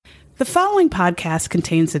The following podcast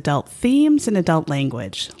contains adult themes and adult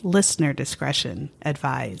language. Listener discretion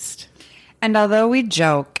advised. And although we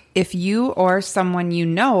joke, if you or someone you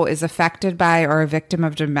know is affected by or a victim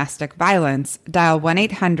of domestic violence, dial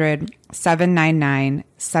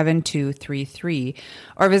 1-800-799-7233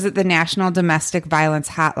 or visit the National Domestic Violence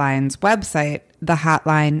Hotline's website,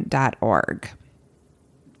 thehotline.org.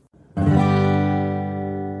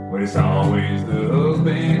 But it's always the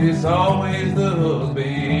husband, it's always the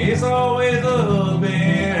husband, it's always the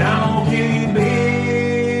husband, I'm gonna kill you,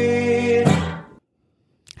 babe.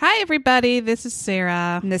 Hi, everybody. This is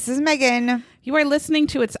Sarah. And this is Megan. You are listening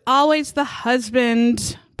to It's Always the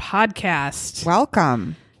Husband podcast.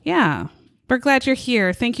 Welcome. Yeah. We're glad you're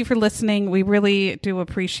here. Thank you for listening. We really do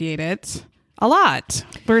appreciate it. A lot.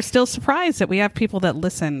 We're still surprised that we have people that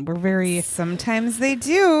listen. Sometimes they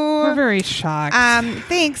do. We're very shocked.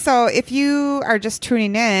 Thanks. So if you are just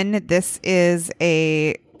tuning in, this is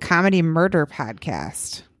a comedy murder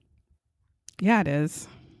podcast. Yeah, it is.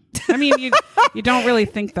 I mean, you don't really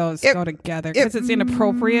think those go together because it's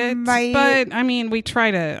inappropriate. But, I mean, we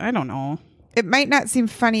try to, I don't know. It might not seem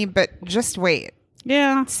funny, but just wait.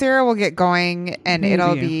 Yeah. Sarah will get going and Maybe.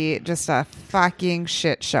 It'll be just a fucking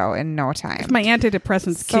shit show in no time. If my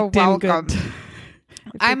antidepressants kicked in good.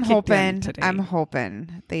 I'm hoping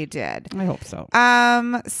they did. I hope so.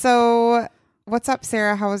 So what's up,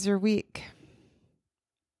 Sarah? How was your week?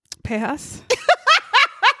 Pass.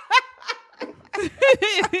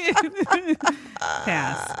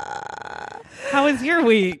 Pass. How was your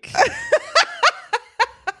week?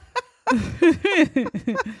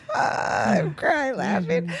 I'm crying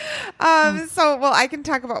laughing. Well, I can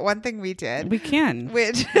talk about one thing we did. We can.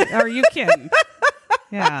 Which or you can.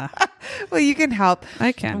 Yeah. Well, you can help.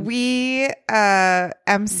 I can. We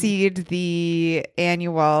emceed the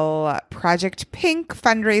annual Project Pink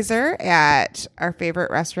fundraiser at our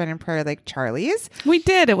favorite restaurant in Prairie Lake, Charlie's. We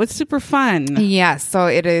did. It was super fun. Yes. So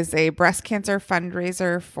it is a breast cancer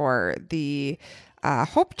fundraiser for the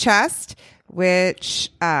Hope Chest,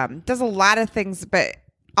 which does a lot of things, but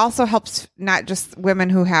also helps not just women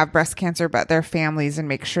who have breast cancer, but their families, and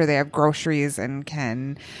make sure they have groceries and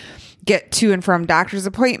can get to and from doctor's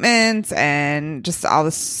appointments and just all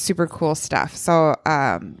this super cool stuff. So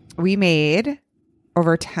we made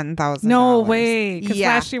over $10,000. No way. Because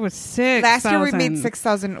last year was $6,000. Last year we made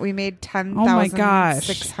 $6,000. We made $10,600 oh my gosh.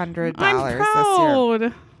 $600 I'm proud. this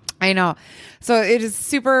year. I know. So it is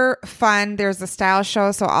super fun. There's a style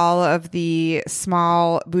show. So all of the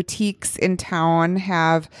small boutiques in town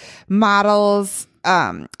have models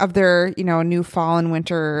of their, new fall and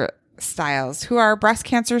winter styles who are breast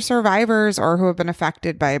cancer survivors or who have been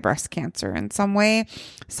affected by breast cancer in some way.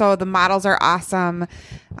 So the models are awesome.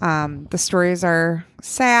 The stories are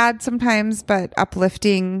sad sometimes, but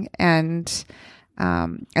uplifting, and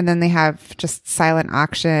then they have just silent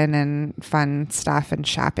auction and fun stuff and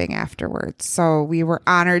shopping afterwards. So we were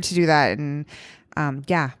honored to do that, and proud.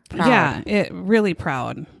 Yeah, really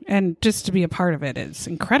proud. And just to be a part of it is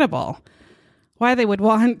incredible. Why they would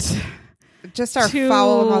want just our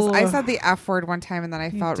foul mouths. I said the F word one time and then I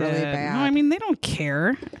felt really bad. No, I mean, they don't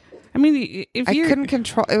care. I mean, if I couldn't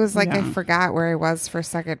control, it was like I forgot where I was for a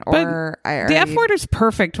second, or the F word is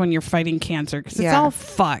perfect when you're fighting cancer because it's all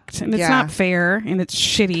fucked and it's not fair and it's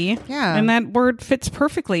shitty. Yeah. And that word fits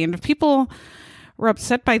perfectly. And if people were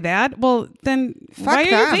upset by that, well, then why are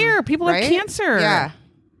you there? People have cancer. Yeah.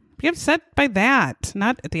 Be upset by that,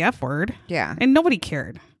 not at the F word. Yeah. And nobody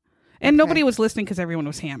cared. And nobody was listening because everyone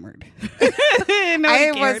was hammered.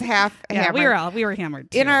 I was half hammered. We were hammered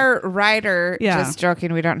too. In our rider, just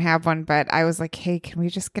joking, we don't have one, but I was like, hey, can we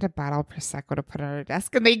just get a bottle of Prosecco to put on our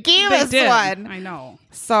desk? And they gave us one. I know.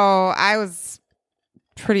 So I was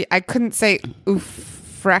I couldn't say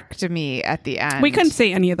oofrectomy at the end. We couldn't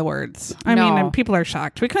say any of the words. I mean, and people are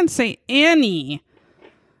shocked. We couldn't say any,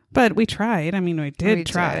 but we tried. I mean, we did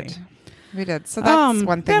try. We did. So that's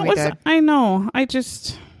one thing we did. I know.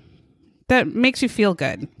 That makes you feel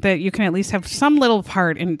good that you can at least have some little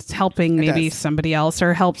part in helping maybe somebody else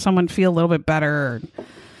or help someone feel a little bit better.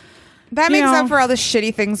 That makes up for all the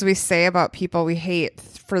shitty things we say about people we hate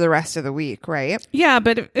for the rest of the week, right? Yeah,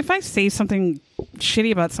 but if I say something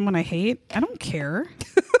shitty about someone I hate, I don't care.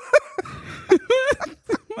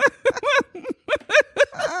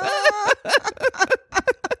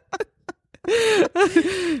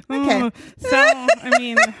 Okay. So, I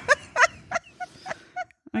mean...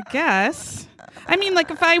 I guess. I mean, like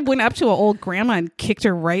if I went up to an old grandma and kicked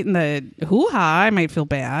her right in the hoo-ha, I might feel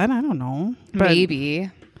bad. I don't know. But maybe.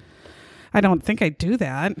 I don't think I'd do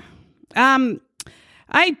that.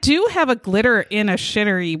 I do have a glitter in a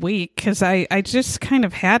shittery week because I just kind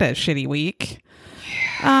of had a shitty week.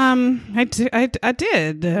 I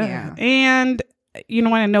did. Yeah. And you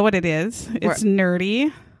want to know what it is? It's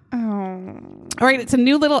nerdy. Oh. All right. It's a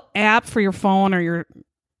new little app for your phone or your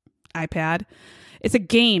iPad. It's a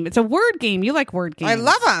game. It's a word game. You like word games. I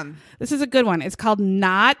love them. This is a good one. It's called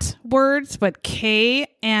Not Words, but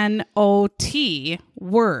KNOT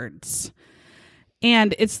Words.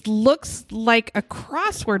 And it looks like a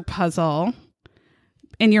crossword puzzle.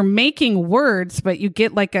 And you're making words, but you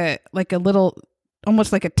get like a little,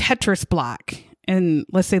 almost like a Tetris block. And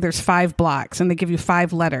let's say there's 5 blocks and they give you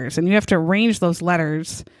 5 letters. And you have to arrange those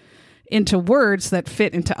letters into words that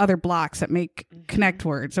fit into other blocks that make connect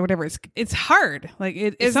words or whatever. It's hard. Like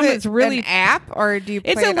Is it's it really an app or do you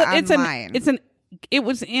play it online? It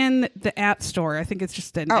was in the App Store. I think it's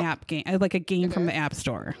just an app game, like a game from the App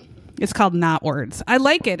Store. It's called Not Words. I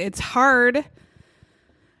like it. It's hard.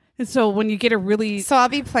 And so when you get a really... So I'll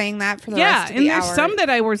be playing that for the rest of the hour. Yeah, and there's some that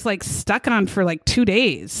I was like stuck on for like 2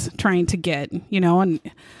 days trying to get, and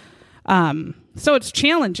so it's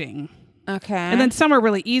challenging. Okay. And then some are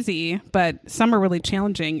really easy, but some are really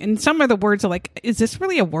challenging. And some of the words are like, is this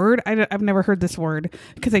really a word? I've never heard this word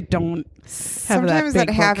because I don't have Sometimes that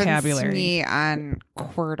big that vocabulary. happens to me on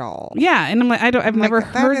Quordle. Yeah, and I'm like, I've never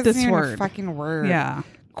heard this even word. A fucking word. Yeah.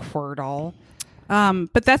 Quordle.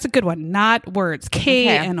 But that's a good one. Not words.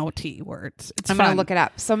 KNOT words. It's I'm fun. gonna look it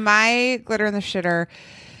up. So my glitter in the shitter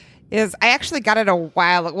is I actually got it a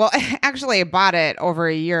while. Well, actually, I bought it over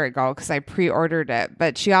a year ago because I pre-ordered it.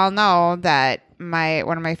 But y'all know that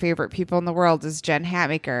one of my favorite people in the world is Jen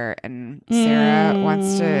Hatmaker, and Sarah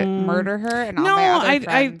wants to murder her, and all my other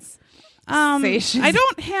friends say she's. I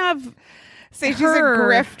don't have. Say she's a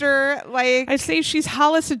grifter. Like I say she's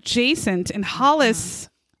Hollis adjacent, and Hollis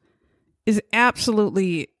is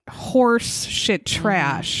absolutely horse shit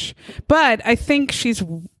trash. But I think she's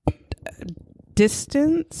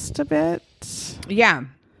distanced a bit. Yeah.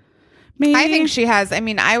 Maybe. I think she has. I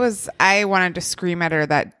mean, I wanted to scream at her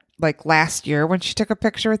that like last year when she took a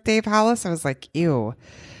picture with Dave Hollis. I was like, ew.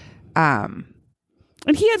 And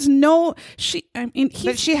he has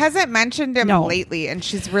but she hasn't mentioned him lately, and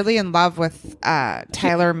she's really in love with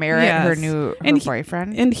Tyler Merritt, her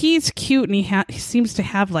boyfriend. And he's cute, and he seems to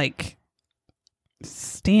have like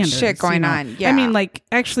standards shit going on. Yeah. I mean, like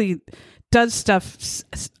actually does stuff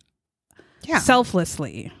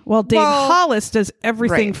selflessly. Well, Dave Hollis does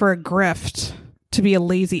everything for a grift to be a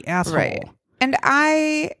lazy asshole. Right. And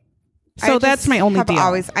that's my only deal.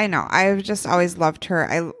 I've just always loved her.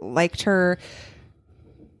 I liked her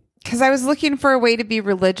because I was looking for a way to be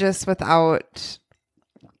religious without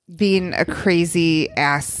being a crazy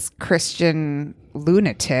ass Christian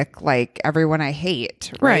lunatic like everyone I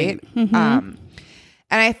hate. Right. Mm-hmm.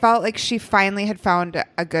 And I felt like she finally had found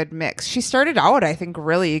a good mix. She started out, I think,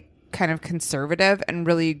 really kind of conservative and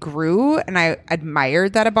really grew. And I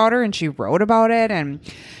admired that about her. And she wrote about it. And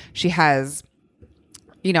she has,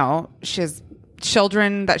 she has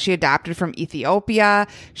children that she adopted from Ethiopia.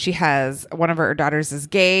 She has one of her daughters is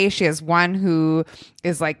gay. She has one who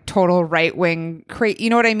is like total right wing. You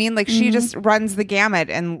know what I mean? Like she just runs the gamut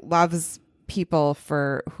and loves people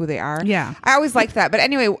for who they are. Yeah. I always liked that. But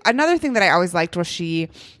anyway, another thing that I always liked was she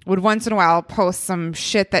would once in a while post some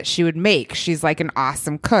shit that she would make. She's like an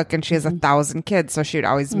awesome cook and she has 1,000 kids. So she would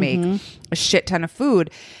always make a shit ton of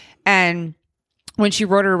food. And when she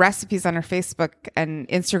wrote her recipes on her Facebook and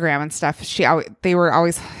Instagram and stuff, they were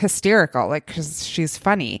always hysterical, like, because she's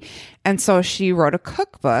funny. And so she wrote a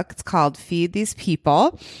cookbook. It's called Feed These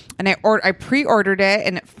People. And I pre-ordered it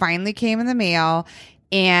and it finally came in the mail.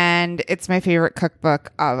 And it's my favorite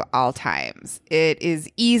cookbook of all times. It is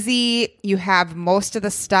easy. You have most of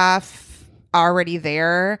the stuff already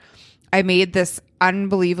there. I made this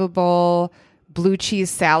unbelievable blue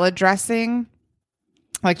cheese salad dressing,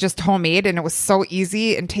 like just homemade. And it was so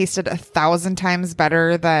easy and tasted 1,000 times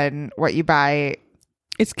better than what you buy.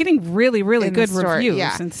 It's getting really, really good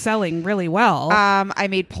reviews and selling really well. I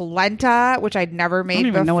made polenta, which I'd never made before.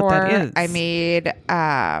 I don't even know what that is. I made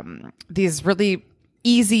these really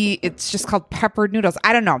easy, it's just called peppered noodles.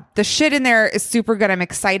 I don't know. The shit in there is super good. I'm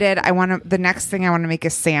excited. The next thing I want to make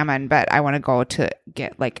is salmon, but I want to go to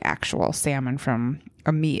get like actual salmon from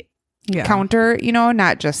a meat counter,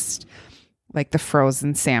 not just like the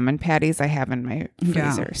frozen salmon patties I have in my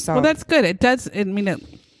freezer. Yeah. So well, that's good. It does. I mean, it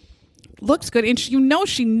looks good. And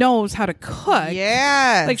she knows how to cook.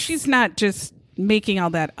 Yeah. Like she's not just making all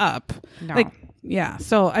that up. No. Like, yeah.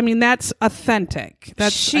 So, I mean, that's authentic. I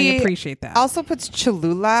appreciate that. Also puts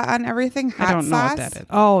Cholula on everything. Hot I don't know sauce. what that is.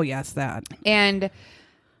 Oh, yes, that. And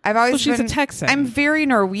I've always she's a Texan. I'm very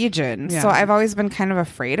Norwegian, so I've always been kind of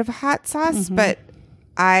afraid of hot sauce, but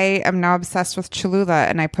I am now obsessed with Cholula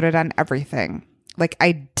and I put it on everything. like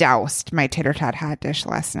I doused my tater tot hot dish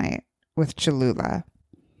last night with Cholula.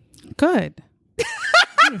 Good.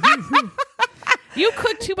 You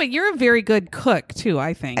cook too, but you're a very good cook too,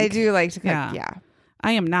 I think. I do like to cook. Yeah.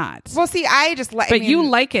 I am not. Well, see, I just like. But you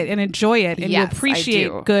like it and enjoy it, and you Yes, I appreciate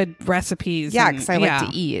do. good recipes. Yeah, and- because I like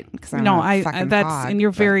to eat. Because I'm No, a fucking that's hog, and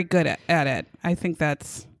you're but- very good at it. I think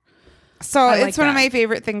that's. So I like it's one of that. my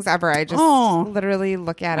favorite things ever. I just Oh. literally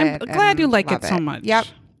look at I'm it. glad you and like it love so much. Yep.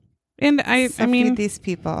 And I So mean, feed these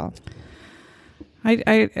people.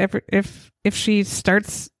 if she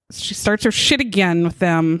starts her shit again with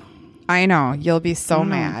them. I know you'll be so I know.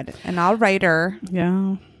 mad, and I'll write her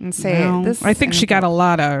Yeah. and say Well, this. I think she got a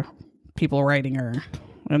lot of people writing her,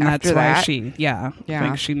 and that's After why that? I Yeah.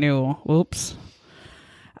 think she knew. Oops.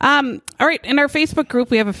 All right. In our Facebook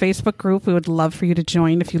group, we have a Facebook group. We would love for you to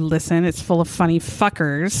join if you listen. It's full of funny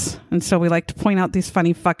fuckers, and so we like to point out these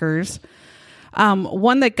funny fuckers.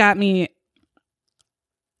 One that got me,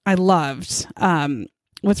 I loved,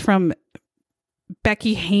 was from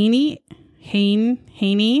Becky Haney.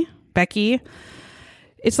 Becky.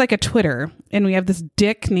 It's like a Twitter, and we have this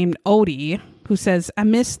dick named Odie who says, I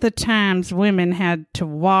miss the times women had to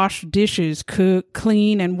wash dishes, cook,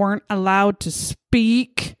 clean, and weren't allowed to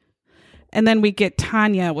speak. And then we get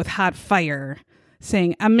Tanya with Hot Fire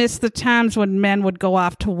saying, I miss the times when men would go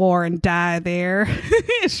off to war and die there.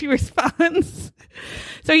 She responds.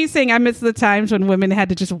 So he's saying, I miss the times when women had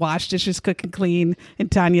to just wash dishes, cook, and clean.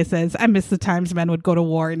 And Tanya says, I miss the times men would go to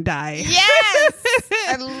war and die. Yes,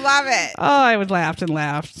 I love it. Oh, I would laughed and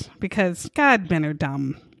laughed because God, men are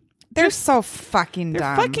dumb. They're so fucking They're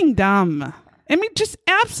dumb. fucking dumb. I mean, just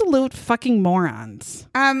absolute fucking morons.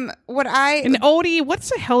 What I And Odie, what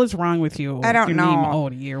the hell is wrong with you? I don't Your name know.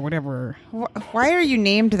 Odie or whatever. why are you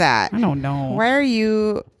named that? I don't know. Why are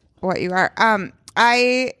you what you are?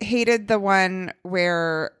 I hated the one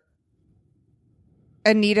where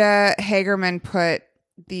Anita Hagerman put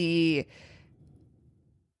the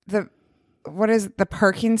what is it, the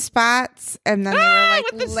parking spots, and then they were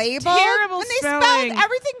like with this labeled, terrible and they spelling. spelled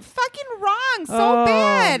everything fucking wrong, so Oh,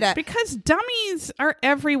 bad. Because dummies are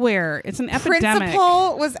everywhere. It's an epidemic.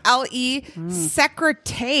 Principal was L.E.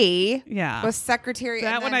 Secretary Yeah. was secretary.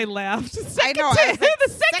 That and one then I laughed. I know, I was like, the secretary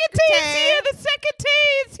is secretary. here. The secretary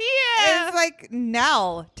is here. It's like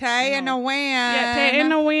Nell, Tay and a win. Yeah, Tay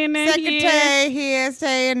and a winner here. Secretary here,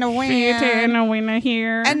 Tay and a win. Tay and a winner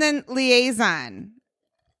here. And then liaison.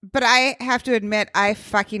 But I have to admit, I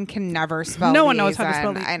fucking can never spell No one knows how to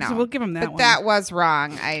liaison. spell I know. so we'll give 'em that but one. that was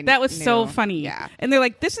wrong. That was so knew. funny. Yeah. And they're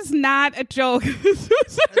like, this is not a joke. This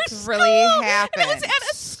was at This our really school. happened. It was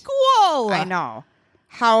at a school. I know.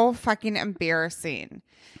 How fucking embarrassing.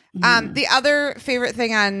 Mm-hmm. The other favorite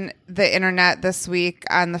thing on the internet this week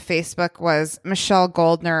on the Facebook was Michelle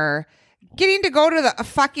Goldner getting to go to a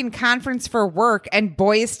fucking conference for work, and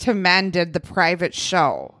Boys to Men did the private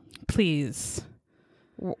show. Please.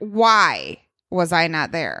 Why was I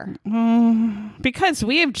not there? Because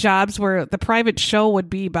we have jobs where the private show would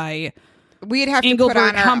be by We'd have to put Engelbert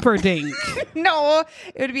on our Humperdinck. No,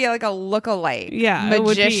 it would be like a lookalike. Yeah, it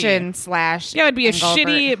would be. magician slash. Yeah, it would be a Engelbert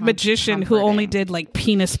shitty magician who only Humperdinck. did like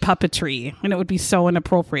penis puppetry, and it would be so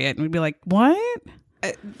inappropriate. And we'd be like, what?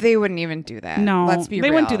 They wouldn't even do that. No, let's be they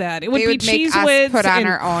real. wouldn't do that. It would They be make Cheese us Whiz put on and-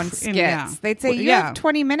 our own and- skits. yeah. They'd say, "You Yeah. have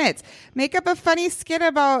 20 minutes. Make up a funny skit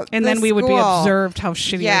about." And the then we would be school." observed how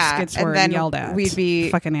shitty Yeah, our skits and were then and yelled at. we'd be-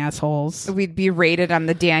 fucking assholes. We'd be rated on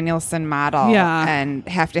the Danielson model, Yeah. and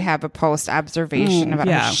have to have a post observation about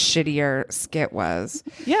yeah. how shitty our skit was.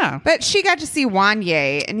 Yeah. But she got to see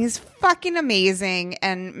Wanye, and he's fucking amazing.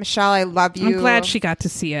 And Michelle, I love you. I'm glad she got to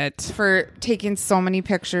see it. for taking so many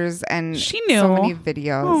pictures and She knew. so many videos.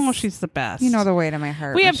 Oh, she's the best. you know the way to my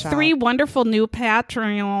heart. We have Michelle. 3 wonderful new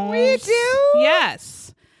Patreons. We do?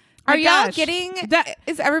 Yes. Are My y'all gosh. getting? that?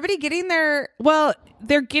 Is everybody getting their? Well,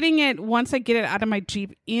 they're getting it once I get it out of my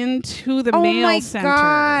Jeep into the Oh mail my center.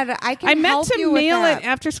 God, I can I meant help to you with mail that. it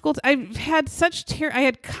after school. I've had such I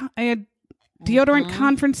had deodorant Mm-hmm.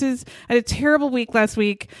 conferences. I had a terrible week last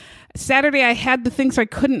week. Saturday I had the thing, so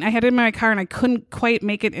I had it in my car and I couldn't quite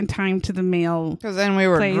make it in time to the mail. Because then we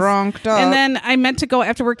were place. drunked up. And then I meant to go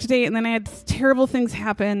after work today, and then I had terrible things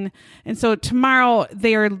happen. And so tomorrow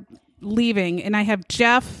they are leaving, and I have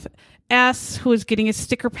Jeff S., who is getting a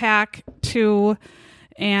sticker pack too.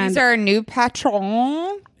 And these are our new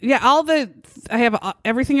patron. yeah, I have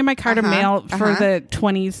everything in my car to mail for the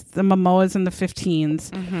 20s, the Momoas, and the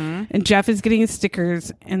 15s. Mm-hmm. And Jeff is getting his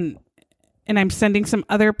stickers, and I'm sending some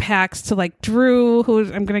other packs to like Drew,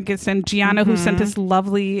 who I'm going to send Gianna, who sent us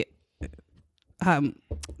lovely, Or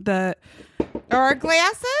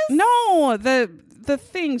glasses? no, the the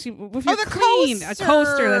things if you're the clean. A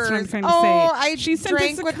coaster. That's what I'm trying to say. I She sent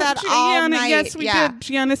drank us with that all Gianna, night. yes, we Yeah. did.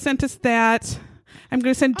 Gianna sent us that. I'm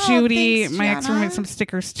going to send Oh, Judy, thanks, my ex roommate, Gianna. some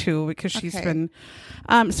stickers too because she's Okay. been.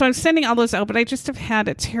 So I'm sending all those out, but I just have had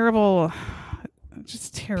a terrible.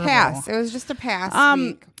 Just terrible. Pass. It was just a pass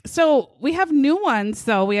week. So we have new ones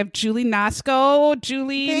though. We have Julie Nasco.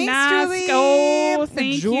 Julie Thanks, Nasco. Julie.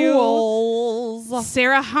 Thank you. Jules.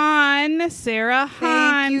 Sarah Hahn. Sarah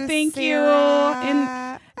Hahn. Thank you. Sarah.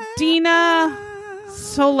 And Dina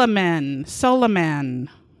Solomon. Solomon?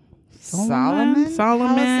 Solomon.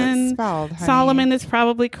 How is it spelled, honey? Solomon is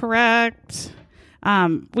probably correct.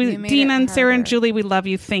 You made Dina it and Sarah and harder. Julie, we love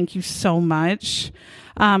you. Thank you so much.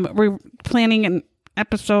 We're planning an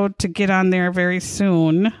episode to get on there very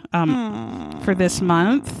soon for this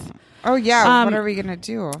month. Oh yeah. What are we gonna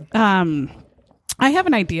do? I have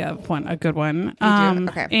an idea of a good one. do?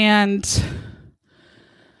 Okay. And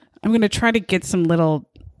I'm going to try to get some little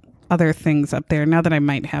other things up there now that I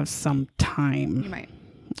might have some time. You might.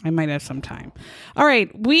 I might have some time. All right.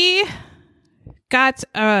 We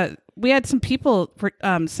had some people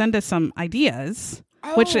send us some ideas,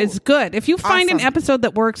 which is good. If you find an Awesome. episode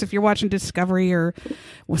that works, if you're watching Discovery or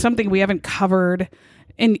something we haven't covered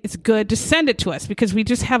and it's good, just send it to us because we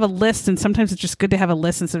just have a list and sometimes it's just good to have a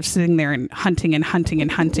list instead of sitting there and hunting and hunting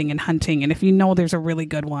and hunting and hunting. And if you know there's a really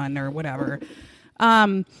good one or whatever.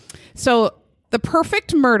 So The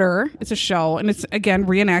Perfect Murder is a show, and it's, again,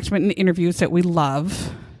 reenactment and interviews that we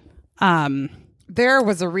love. There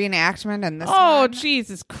was a reenactment in this. Oh, one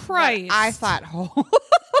Jesus that Christ. I thought,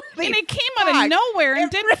 and it came out of nowhere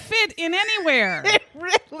and didn't fit in anywhere. it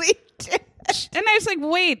really did. And I was like,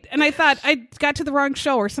 wait. And I thought I got to the wrong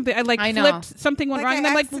show or something. I know. flipped, something went Like wrong. And I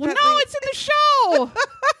I'm like, well, no, accidentally- it's in the show.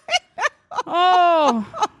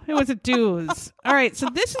 Oh, it was a dooze. All right. So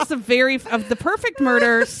this is of The Perfect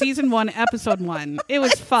Murder, season 1, episode 1. It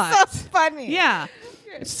was fucked. So funny. Yeah.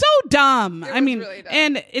 So dumb. I mean, really dumb.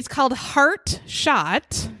 and it's called Heart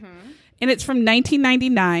Shot. And it's from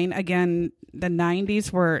 1999. Again, the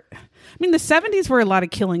 90s were, the 70s were a lot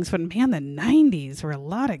of killings, but man, the 90s were a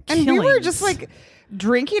lot of killings. And we were just like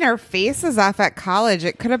drinking our faces off at college.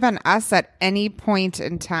 It could have been us at any point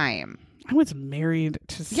in time. I was married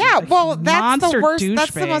to Yeah, a well, that's the monster worst.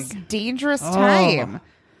 That's the douchebag. most dangerous Oh. time.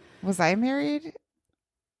 Was I married?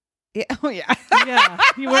 Yeah. Oh, yeah. Yeah,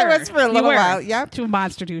 you were. I was for a You little were. while. Yep. To a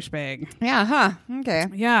monster douchebag. Yeah. Huh. Okay.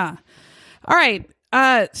 Yeah. All right.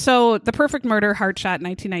 So The Perfect Murder, Heart Shot,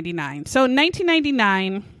 1999. So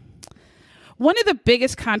 1999, one of the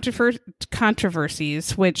biggest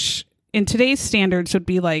controversies, which in today's standards would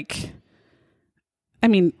be like,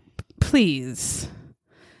 please,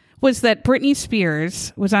 was that Britney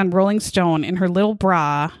Spears was on Rolling Stone in her little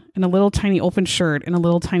bra and a little tiny open shirt and a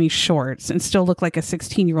little tiny shorts and still looked like a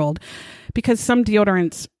 16-year-old because some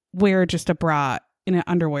deodorants wear just a bra in an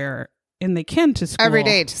underwear and they can to school. Every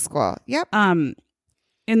day to school. Yep.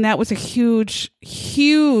 And that was a huge,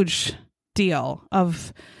 huge deal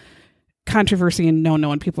of controversy and no,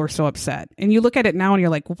 and people were so upset. And you look at it now and you're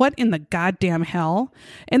like, what in the goddamn hell?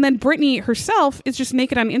 And then Britney herself is just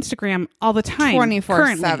naked on Instagram all the time.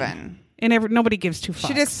 24/7. And nobody gives two fucks.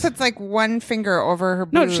 She just puts like one finger over her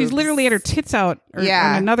No, boobs. she's literally at her tits out on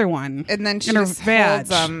another one. And then she in her just vag. holds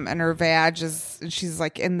them, and her vag is, she's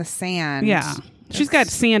like in the sand. Yeah. She's got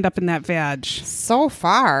sand up in that vag. so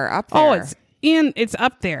far up there. Oh, it's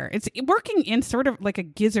up there. It's working in sort of like a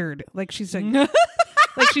gizzard. Like she's like,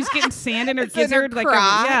 like she's getting sand in her It's in her gizzard. Like,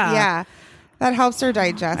 craw. yeah. Yeah. That helps her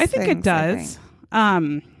digest. I think it things, I does.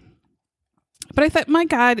 think. But I thought, my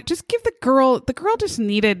God, just give the girl just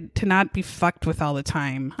needed to not be fucked with all the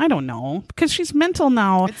time. I don't know. Because she's mental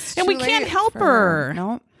now. It's and we too can't late help for her.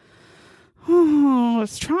 No. Oh,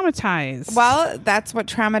 it's traumatized. Well, that's what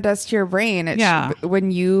trauma does to your brain. Yeah. When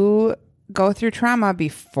you go through trauma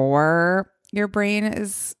before your brain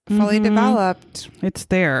is fully developed, it's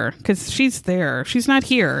there. Because she's there. She's not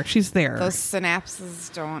here. She's there. those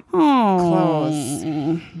synapses don't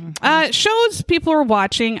Oh. close. Shows people are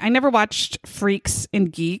watching. I never watched Freaks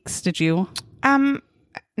and Geeks. Did you?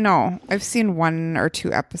 No, I've seen 1 or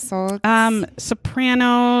 2 episodes.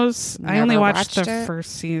 Sopranos. I only Never watched the watched it.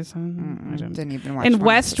 first season. I Didn't even watch And one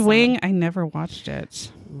West episode. Wing, I never watched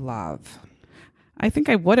it. Love. I think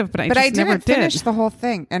I would have, but I But just I never didn't did. finish the whole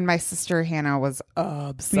thing. And my sister Hannah was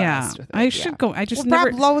obsessed Yeah, with it. I should go. I just Well,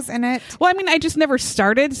 never. Rob Lowe's in it. Well, I just never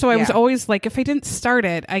started, so I was Yeah. always like, if I didn't start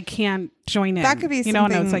it, I can't join in. That could be And I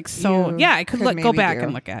was something like, so you yeah, I could could go maybe back do.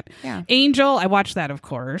 and look at. Yeah. Angel, I watched that, of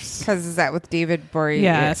course. Because is that with David Bory?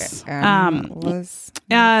 Yes. Liz?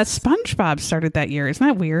 SpongeBob started that year. Isn't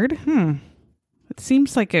that weird? It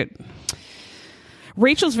seems like it.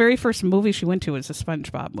 Rachel's very first movie she went to was a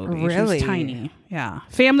SpongeBob movie. Really? She was tiny. Yeah.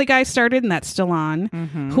 Family Guy started, and that's still on.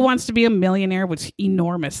 Mm-hmm. Who Wants to Be a Millionaire was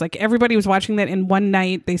enormous. Like, everybody was watching that, and one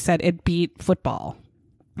night they said it beat football.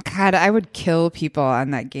 God, I would kill people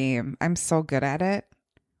on that game. I'm so good at it.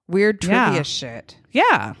 Weird trivia Yeah. shit.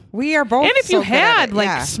 Yeah. We are both. And if so you good at had it. like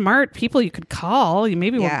Yeah. smart people you could call, you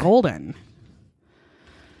maybe Yeah. were golden.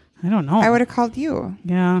 I don't know. I would have called you.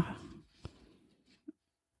 Yeah.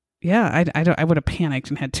 Yeah, I would have panicked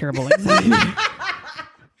and had terrible anxiety.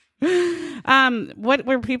 What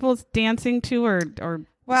were people dancing to or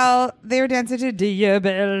Well, they were dancing to "Do You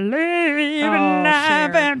Believe Oh, in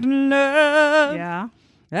Life sure. After Love?" yeah.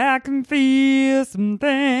 I can feel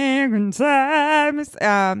something inside me.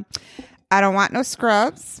 I Don't Want No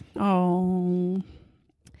Scrubs. Oh.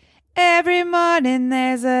 Every morning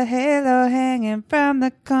there's a halo hanging from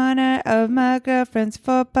the corner of my girlfriend's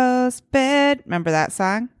four-post bed. Remember that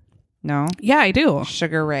song? No? Yeah, I do.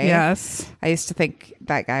 Sugar Ray. Yes. I used to think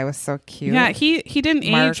that guy was so cute. Yeah, he didn't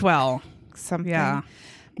Mark age well. Something. Yeah.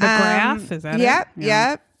 The Graph, is that it? Yep, Yeah.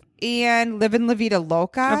 yep. And Livin' La Vida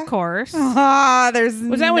Loca. Of course. Oh, there's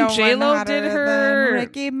Was that when no one J-Lo hotter did her than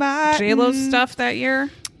Ricky Martin. J-Lo stuff that year?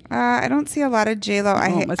 I don't see a lot of J-Lo.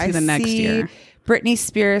 it must be I the next see year. Britney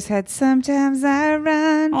Spears had Sometimes I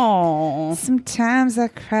Run, Oh. Sometimes I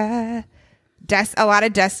Cry. A lot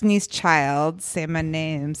of Destiny's Child. Say my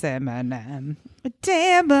name, say my name.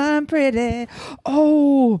 Damn, I'm pretty.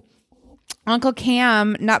 Oh, Uncle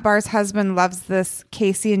Cam, Nutbar's husband, loves this.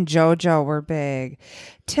 Casey and JoJo were big.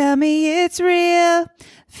 Tell me it's real,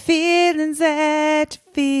 feelings that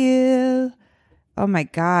you feel. Oh my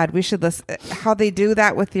God, we should listen. How they do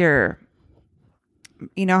that with your,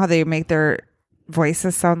 you know how they make their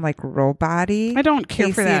voices sound like robot-y? I don't care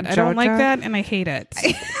for Casey that. and I don't like JoJo? that, and I hate it.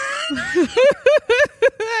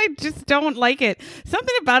 I just don't like it.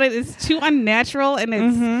 Something about it is too unnatural,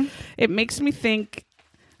 and it makes me think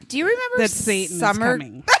Do you remember that Satan Summer? is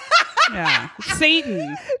coming. Yeah,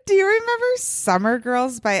 Satan. Do you remember Summer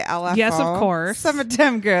Girls by LFO? Yes, of course. Some of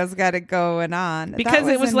them girls got it going on. Because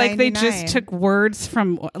That it was in like 99. they just took words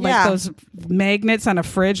from like Yeah. those magnets on a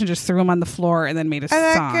fridge and just threw them on the floor and then made a I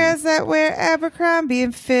like song. girls that wear Abercrombie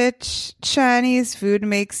and Fitch. Chinese food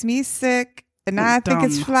makes me sick. And I think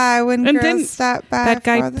it's Dumb. fly when And then girls stop by that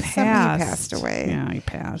guy for the summer. He passed away. Yeah, he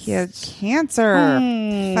passed. He had cancer.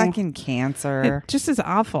 Oh. Fucking cancer. It just is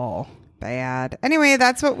awful. Bad. Anyway,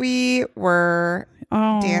 that's what we were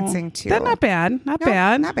Oh, dancing to. That's not bad. Not No,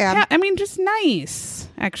 bad. not bad. Yeah, I mean, just nice,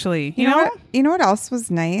 actually. You know what? You know what else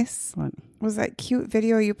was nice? What? Was that cute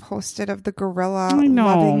video you posted of the gorilla I know.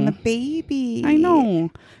 loving the baby? I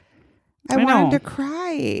know. I I wanted know. to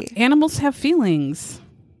cry. Animals have feelings.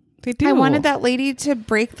 They do. I wanted that lady to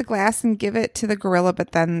break the glass and give it to the gorilla,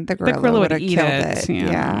 but then the gorilla, gorilla would would have eat killed it. it.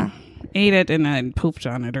 Yeah. Yeah. Ate it and then pooped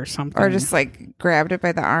on it or something. Or just like grabbed it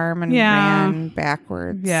by the arm and Yeah. ran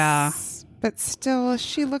backwards. Yeah. But still,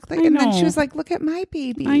 she looked like, I and then she know. was like, "Look at my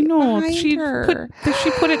baby." I know behind she her.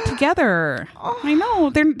 put it together. I know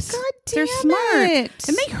they're damn smart it.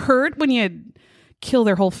 and they hurt when you kill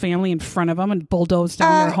their whole family in front of them and bulldoze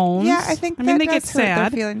down their homes. Yeah, I think I mean that they get does hurt their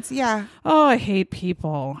sad. feelings. Yeah. Oh, I hate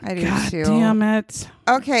people. I do God too. damn it.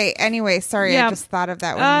 Okay. Anyway, sorry, Yeah. I just thought of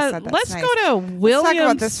that when you said that's let's nice. go to Let's talk Williamsport,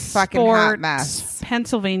 about this fucking hot mess.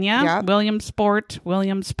 Pennsylvania. Yep.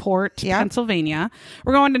 Williamsport, Yep. Pennsylvania.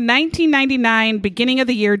 We're going to 1999, beginning of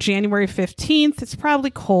the year, January 15th. It's probably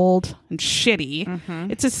cold and shitty.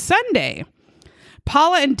 Mm-hmm. It's a Sunday.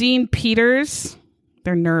 Paula and Dean Peters,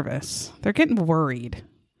 they're nervous. They're getting worried.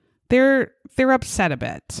 They're upset a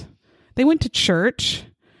bit. They went to church.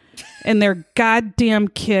 And their goddamn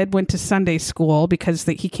kid went to Sunday school because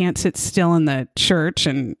he can't sit still in the church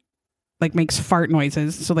and like makes fart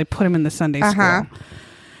noises. So they put him in the Sunday school.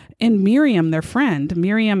 And Miriam, their friend,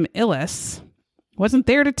 Miriam Illis, wasn't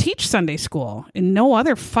there to teach Sunday school. And no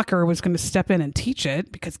other fucker was going to step in and teach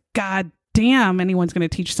it because god damn anyone's going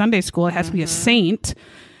to teach Sunday school. It has to be a saint.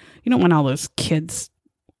 You don't want all those kids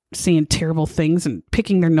saying terrible things and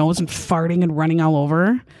picking their nose and farting and running all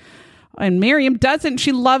over. And Miriam doesn't.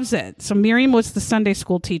 She loves it. So Miriam was the Sunday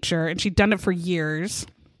school teacher, and she'd done it for years.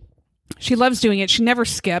 She loves doing it. She never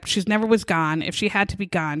skipped. She never was gone. If she had to be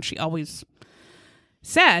gone, she always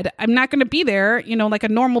said, I'm not going to be there, you know, like a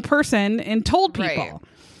normal person, and told people. Right.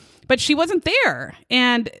 But she wasn't there.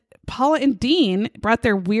 And Paula and Dean brought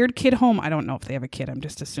their weird kid home. I don't know if they have a kid. I'm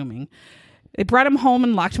just assuming. They brought him home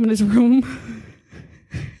and locked him in his room.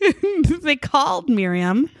 They called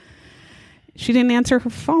Miriam. She didn't answer her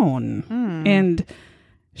phone. And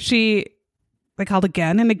they called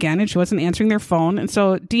again and again, and she wasn't answering their phone. And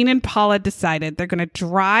so Dean and Paula decided they're going to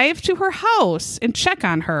drive to her house and check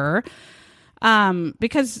on her.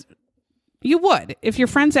 Because you would. If your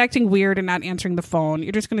friend's acting weird and not answering the phone,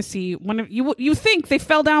 you're just going to see one of you think they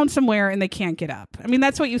fell down somewhere and they can't get up. I mean,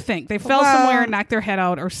 that's what you think. They fell somewhere and knocked their head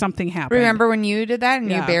out or something happened. Remember when you did that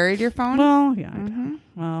and you buried your phone? Well, yeah.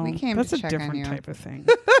 Well, we came that's to a check on different you. type of thing.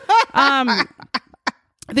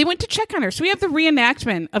 They went to check on her. So we have the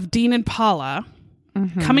reenactment of Dean and Paula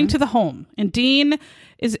coming to the home. And Dean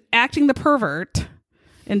is acting the pervert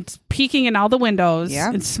and peeking in all the windows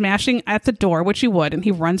and smashing at the door, which he would. And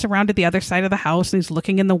he runs around to the other side of the house and he's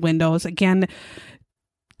looking in the windows, again,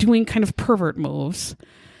 doing kind of pervert moves.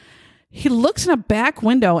 He looks in a back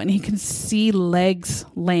window and he can see legs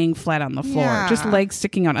laying flat on the floor, just legs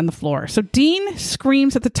sticking out on the floor. So Dean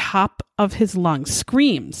screams at the top of his lungs,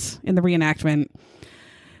 screams in the reenactment,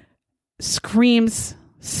 screams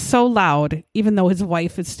so loud, even though his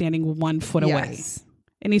wife is standing 1 foot away.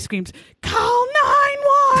 And he screams, "Call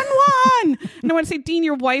 911!" And I want to say, Dean,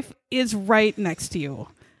 your wife is right next to you.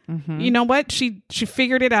 You know what? She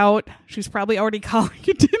figured it out. She's probably already calling.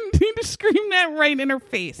 You didn't need to scream that right in her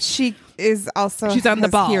face. She is also she's on the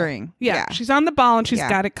ball. Hearing. Yeah, she's on the ball and she's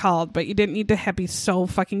got it called. But you didn't need to be so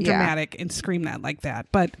fucking dramatic and scream that like that.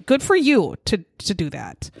 But good for you to do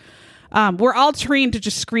that. We're all trained to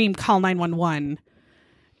just scream, "Call 911."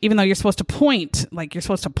 Even though you're supposed to point, you're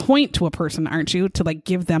supposed to point to a person, aren't you? To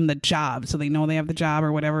give them the job so they know they have the job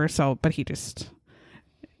or whatever. So, but he just,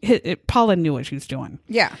 Paula knew what she was doing.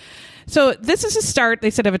 Yeah. So this is a start, they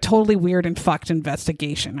said, of a totally weird and fucked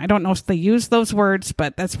investigation. I don't know if they use those words,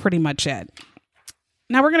 but that's pretty much it.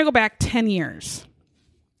 Now we're going to go back 10 years.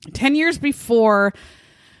 10 years before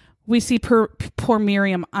we see poor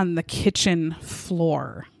Miriam on the kitchen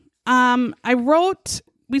floor.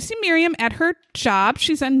 We see Miriam at her job.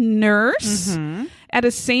 She's a nurse at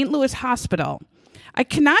a St. Louis hospital. I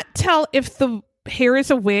cannot tell if the hair is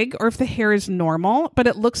a wig or if the hair is normal, but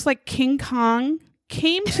it looks like King Kong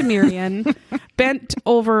came to Miriam, bent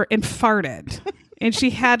over and farted. And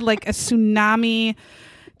she had a tsunami,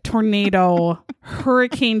 tornado,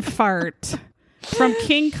 hurricane fart from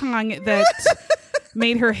King Kong that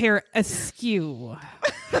made her hair askew.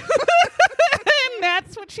 And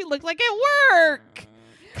that's what she looked like at work.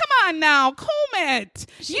 Come on now, comb it.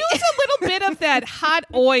 Use a little bit of that hot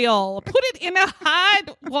oil. Put it in a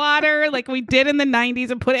hot water like we did in the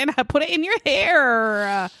 90s and put it in your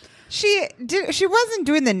hair. She wasn't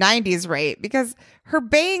doing the 90s right because her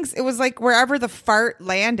bangs, it was wherever the fart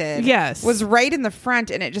landed. Yes. Was right in the front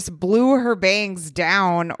and it just blew her bangs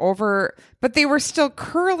down over, but they were still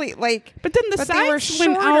curly but then the sides they were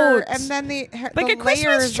shorter, went out. and then the a Christmas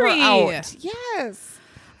layers tree. Were out. Yes.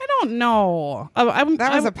 I don't know.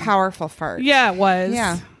 That was a powerful fart. Yeah, it was.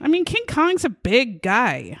 Yeah. I mean, King Kong's a big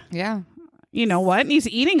guy. Yeah. You know what? And he's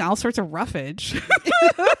eating all sorts of roughage.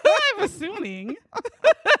 I'm assuming.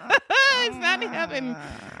 He's not having...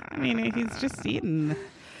 I mean, he's just eating.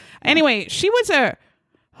 Anyway, she was a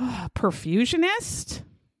perfusionist.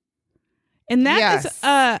 And that is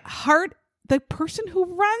a heart... The person who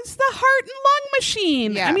runs the heart and lung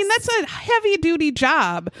machine. Yes. I mean, that's a heavy duty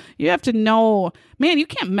job. You have to know, man, you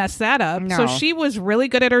can't mess that up. No. So she was really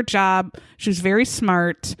good at her job. She was very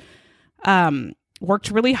smart,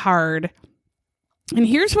 worked really hard. And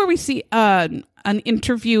here's where we see an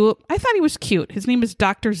interview. I thought he was cute. His name is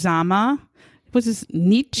Dr. Zama. Was his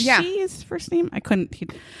Nietzsche his first name? I couldn't.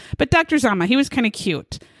 But Dr. Zama, he was kind of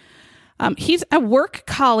cute. He's a work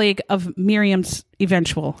colleague of Miriam's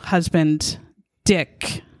eventual husband,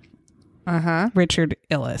 Dick. Richard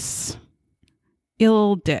Illis.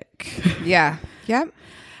 Dick. Yeah. Yep.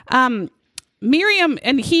 Miriam,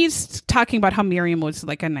 and he's talking about how Miriam was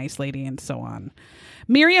a nice lady and so on.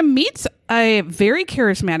 Miriam meets a very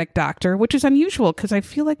charismatic doctor, which is unusual because I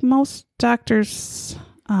feel like most doctors,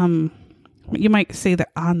 you might say they're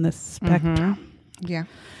on the spectrum. Yeah.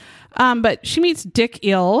 But she meets Dick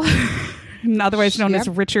Ill, otherwise known as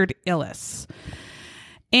Richard Illis.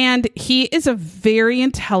 And he is a very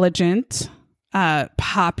intelligent,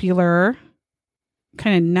 popular,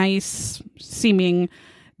 kind of nice seeming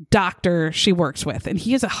doctor she works with. And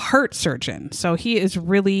he is a heart surgeon. So he is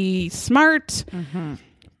really smart,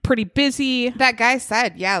 pretty busy. That guy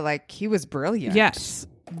said, he was brilliant. Yes.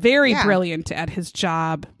 Very brilliant at his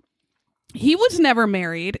job. He was never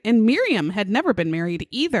married, and Miriam had never been married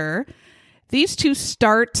either. These two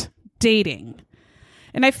start dating.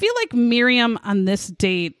 And I feel like Miriam on this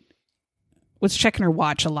date was checking her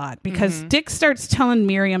watch a lot because Dick starts telling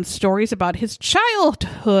Miriam stories about his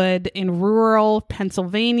childhood in rural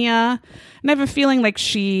Pennsylvania. And I have a feeling like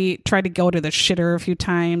she tried to go to the shitter a few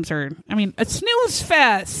times a snooze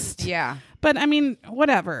fest. Yeah. But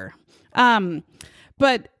whatever.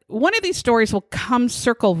 But one of these stories will come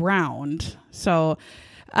circle round So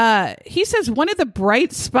he says one of the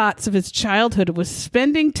bright spots of his childhood was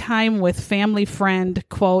spending time with family friend,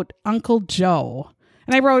 quote, Uncle Joe.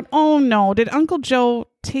 And I wrote, oh no, did Uncle Joe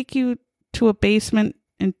take you to a basement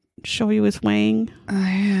and show you his weighing?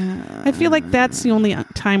 I feel like that's the only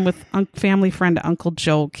time with family friend Uncle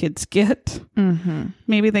Joe kids get. Mm-hmm.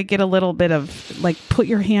 Maybe they get a little bit of like, put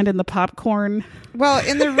your hand in the popcorn. Well,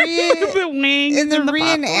 in the the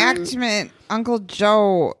reenactment, Uncle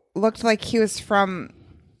Joe looked like he was from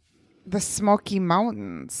the Smoky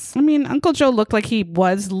Mountains. I mean, Uncle Joe looked like he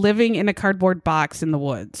was living in a cardboard box in the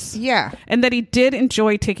woods. Yeah. And that he did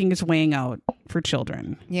enjoy taking his weighing out for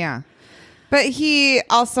children. Yeah. But he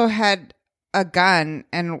also had a gun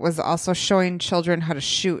and was also showing children how to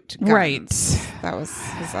shoot guns. Right. That was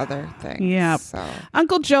his other thing. Yeah. So.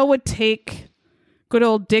 Uncle Joe would take good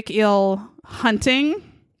old Dick Ill hunting.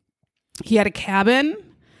 He had a cabin.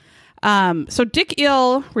 So Dick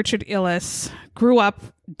Ill, Richard Illes, grew up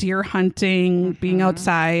deer hunting, being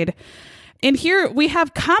outside. And here we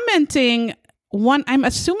have commenting one, I'm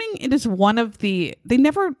assuming it is one of the, they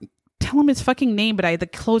never tell him his fucking name, but I had the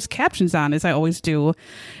closed captions on, as I always do.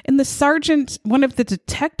 And the sergeant, one of the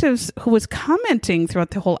detectives who was commenting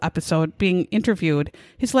throughout the whole episode, being interviewed,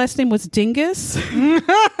 his last name was Dingus.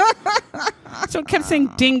 So it kept saying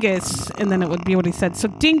Dingus, and then it would be what he said. So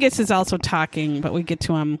Dingus is also talking, but we get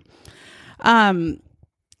to him.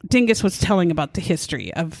 Dingus was telling about the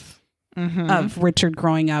history of Richard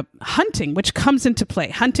growing up hunting, which comes into play.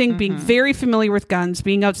 Hunting, being very familiar with guns,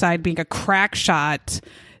 being outside, being a crack shot.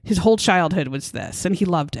 His whole childhood was this, and he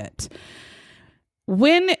loved it.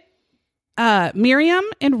 When Miriam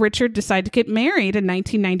and Richard decide to get married in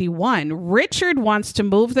 1991, Richard wants to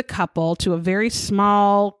move the couple to a very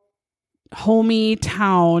small, homey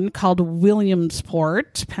town called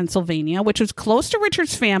Williamsport, Pennsylvania, which was close to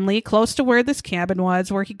Richard's family, close to where this cabin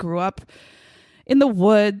was, where he grew up in the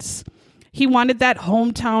woods. He wanted that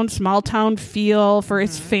hometown, small town feel for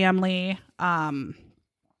his family.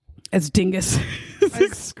 As Dingus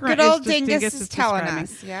Good old Dingus is telling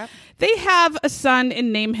us. Yep. They have a son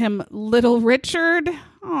and name him Little Richard.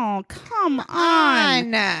 Oh, come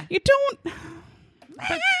on. You don't.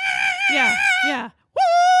 But, yeah.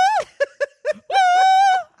 Woo! Woo!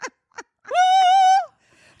 Woo!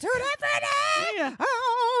 Yeah.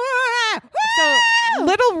 So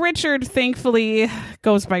Little Richard thankfully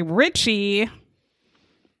goes by Richie.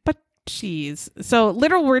 But geez. So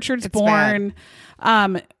Little Richard's born.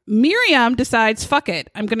 Miriam decides, fuck it,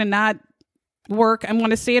 I'm going to not work. I'm going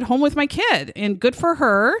to stay at home with my kid. And good for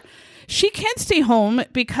her. She can stay home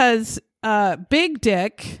because Big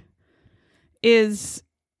Dick is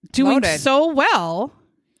doing so well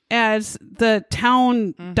as the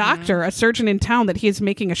town doctor, a surgeon in town, that he is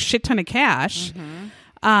making a shit ton of cash.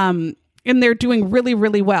 And they're doing really,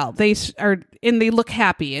 really well. They look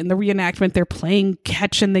happy in the reenactment. They're playing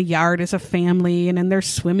catch in the yard as a family and in their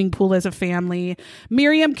swimming pool as a family.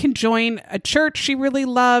 Miriam can join a church she really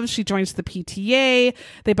loves. She joins the PTA.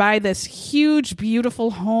 They buy this huge,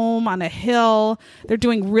 beautiful home on a hill. They're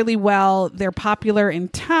doing really well. They're popular in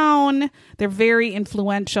town. They're very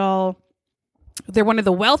influential. They're one of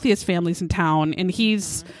the wealthiest families in town. And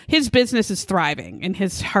his business is thriving, in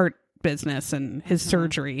his heart business and his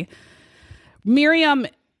surgery. Miriam,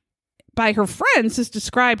 by her friends, is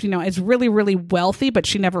described, as really, really wealthy, but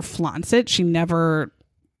she never flaunts it. She never,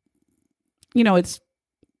 it's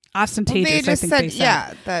ostentatious. Well, they just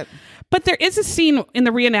said. But there is a scene in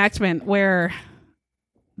the reenactment where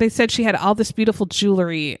they said she had all this beautiful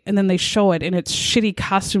jewelry, and then they show it, and it's shitty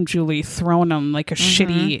costume jewelry thrown on like a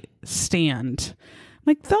shitty stand.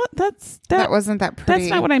 Like that wasn't that pretty. That's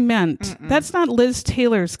not what I meant. That's not Liz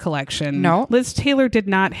Taylor's collection. No, Liz Taylor did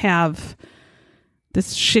not have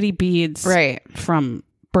this shitty beads from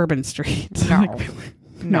Bourbon Street. No.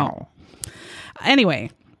 No. Anyway,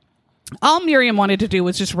 all Miriam wanted to do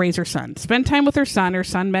was just raise her son, spend time with her son. Her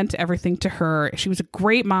son meant everything to her. She was a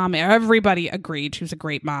great mom. Everybody agreed she was a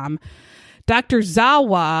great mom. Dr.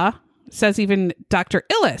 Zawa says even Dr.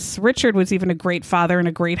 Illes, Richard, was even a great father and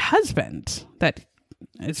a great husband, that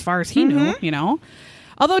as far as he knew,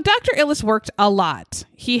 Although Dr. Illes worked a lot.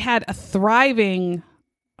 He had a thriving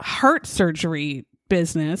heart surgery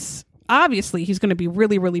business. Obviously, he's going to be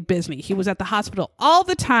really, really busy. He was at the hospital all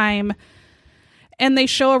the time. And they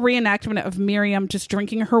show a reenactment of Miriam just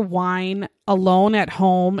drinking her wine alone at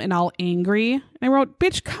home and all angry. And I wrote,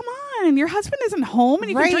 bitch, come on. Your husband isn't home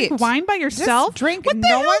and you can drink wine by yourself? Just drink. What the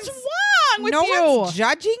hell's wrong with you? No one's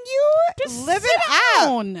judging you? Just live it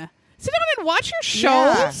out. Sit down and watch your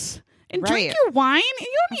shows and drink your wine. And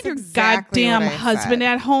you don't need your goddamn husband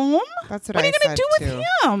at home. That's what I said. What are you going to do with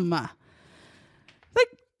him? Like,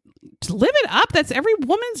 live it up. That's every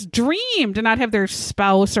woman's dream, to not have their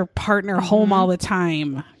spouse or partner home all the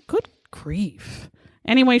time. Good grief.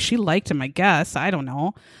 Anyway, she liked him, I guess. I don't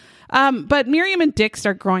know. But Miriam and Dick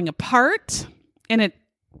start growing apart, and it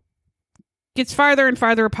gets farther and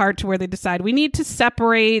farther apart to where they decide we need to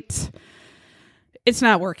separate. It's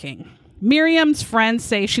not working. Miriam's friends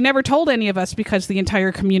say she never told any of us because the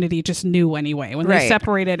entire community just knew anyway. When they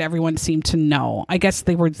separated, everyone seemed to know. I guess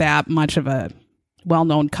they were that much of a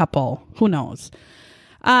well-known couple. Who knows?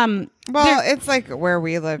 Well, it's like where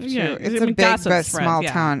we live too. Yeah, It's a big but small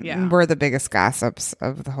town. Yeah. And we're the biggest gossips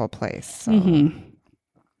of the whole place. So.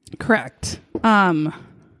 Correct.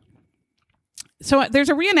 So there's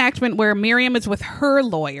a reenactment where Miriam is with her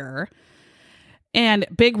lawyer and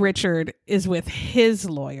Big Richard is with his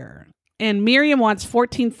lawyer. And Miriam wants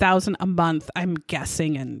 $14,000 a month, I'm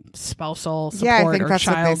guessing, in spousal support I think or that's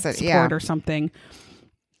what child they said. support or something.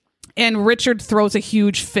 And Richard throws a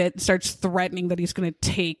huge fit and starts threatening that he's going to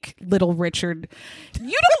take little Richard.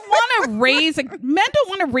 You don't want to men don't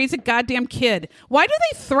want to raise a goddamn kid. Why do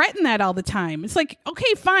they threaten that all the time? It's like,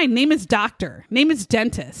 okay, fine. Name his doctor. Name his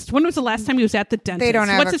dentist. When was the last time he was at the dentist? They don't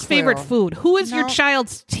have What's a his favorite clue. food? Who is your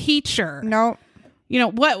child's teacher? No. You know,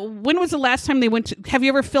 when was the last time they went to, have you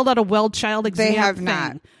ever filled out a well-child exam? They have thing?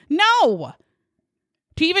 not. No.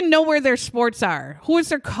 Do you even know where their sports are? Who is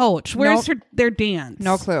their coach? Where's their dance?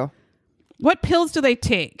 No clue. What pills do they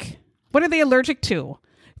take? What are they allergic to?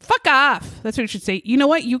 Fuck off. That's what you should say. You know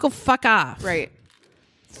what? You go fuck off. Right.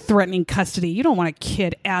 Threatening custody. You don't want a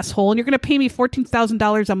kid, asshole. And you're going to pay me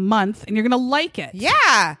 $14,000 a month and you're going to like it.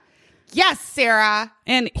 Yeah. Yes, Sarah.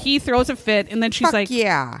 And he throws a fit and then she's Fuck like,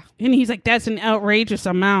 yeah. and he's like, that's an outrageous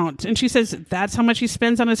amount. And she says, that's how much he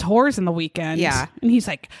spends on his whores in the weekend. Yeah. And he's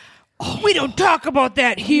like, oh, we don't talk about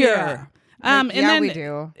that here. And then we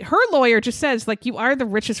do. Her lawyer just says, like, you are the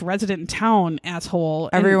richest resident in town, asshole.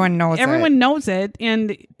 And Everyone knows it. Everyone knows it.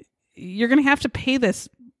 And you're going to have to pay this,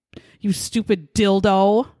 you stupid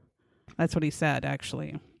dildo. That's what he said,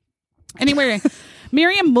 actually. Anyway,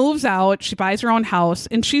 Miriam moves out. She buys her own house.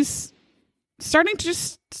 And she's starting to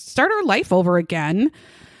just start her life over again.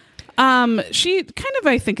 She kind of,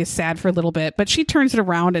 I think, is sad for a little bit. But she turns it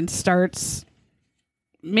around and starts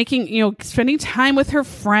making, spending time with her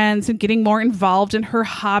friends and getting more involved in her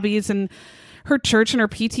hobbies and her church and her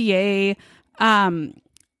PTA.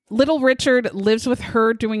 Little Richard lives with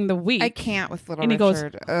her during the week. I can't with little and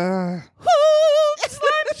Richard. He goes, who's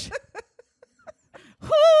lunch?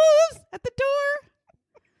 Who's at the door?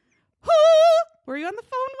 Who were you on the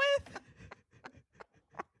phone with?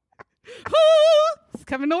 Who's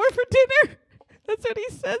coming over for dinner? That's what he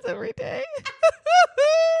says every day.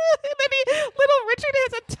 And then little Richard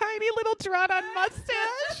has a tiny little drawn-on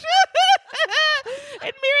mustache.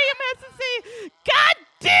 And Miriam has to say, God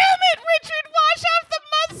damn it, Richard, wash off the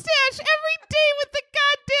mustache every day with the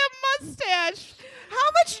goddamn mustache. How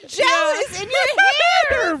much gel is in your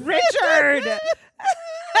hair, Richard?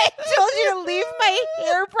 I told you to leave my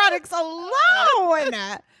hair products alone.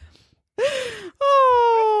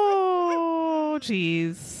 Oh,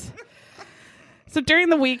 jeez. So during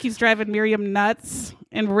the week, he's driving Miriam nuts,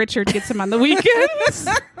 and Richard gets him on the weekends.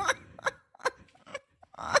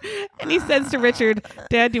 And he says to Richard,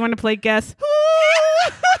 Dad, do you want to play guess?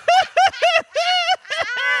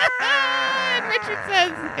 And Richard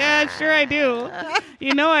says, yeah, sure I do.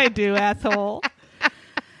 You know I do, asshole.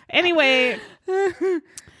 Anyway, the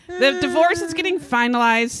divorce is getting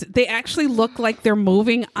finalized. They actually look like they're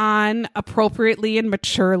moving on appropriately and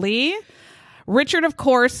maturely. Richard, of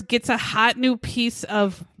course, gets a hot new piece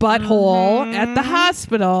of butthole at the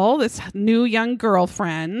hospital, this new young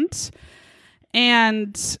girlfriend.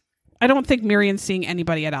 And I don't think Miriam's seeing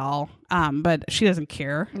anybody at all, but she doesn't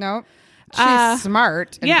care. Nope. She's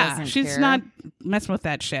smart. And doesn't she's care. not messing with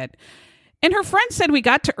that shit. And her friend said we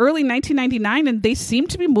got to early 1999 and they seem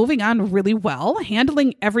to be moving on really well,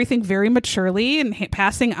 handling everything very maturely and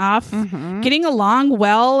passing off, getting along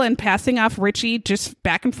well and passing off Richie just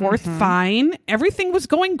back and forth fine. Everything was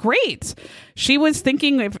going great. She was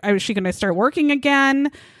thinking, is she going to start working again?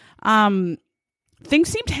 Things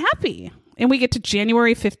seemed happy. And we get to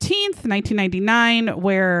January 15th, 1999,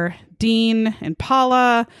 where Dean and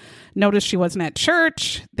Paula notice she wasn't at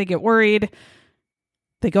church. They get worried.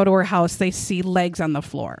 They go to her house. They see legs on the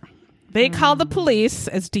floor. They call the police,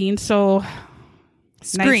 as Dean so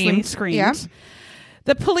nicely screamed. Yeah.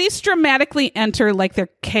 The police dramatically enter like they're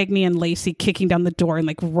Cagney and Lacey kicking down the door and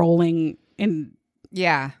like rolling and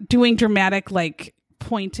doing dramatic like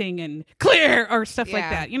pointing and clear or stuff like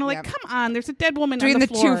that. Come on, there's a dead woman doing on the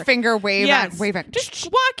floor. 2-finger wave. Yes. Waving. Just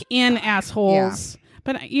walk in, assholes.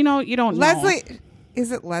 But you don't know. Leslie.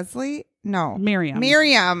 Is it Leslie? No. Miriam.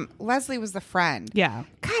 Miriam. Leslie was the friend. Yeah.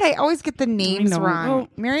 God, I always get the names know. wrong. Well-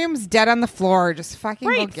 Miriam's dead on the floor. Just fucking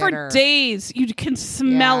go Right, get for her. days. You can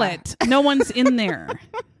smell Yeah. it. No one's in there.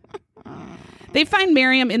 They find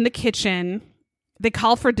Miriam in the kitchen. They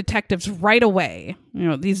call for detectives right away. You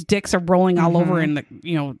know, these dicks are rolling all over and,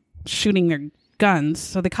 shooting their guns.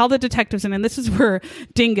 So they call the detectives in, and this is where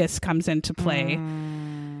Dingus comes into play.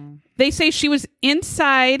 They say she was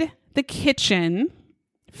inside the kitchen,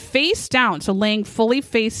 face down, so laying fully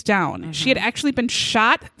face down. She had actually been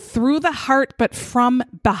shot through the heart, but from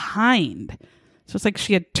behind. So it's like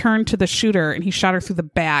she had turned to the shooter and he shot her through the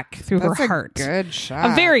back, through That's her a heart. good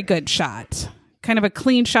shot. A very good shot. Kind of a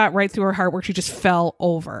clean shot right through her heart where she just fell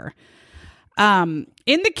over. In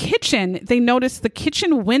the kitchen, they noticed the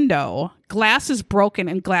kitchen window, glass is broken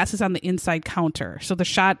and glass is on the inside counter. So the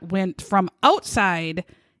shot went from outside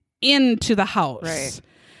into the house. Right.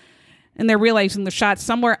 And they're realizing the shot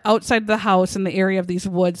somewhere outside the house in the area of these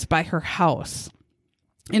woods by her house.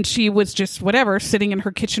 And she was just sitting in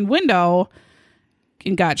her kitchen window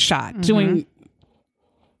and got shot doing,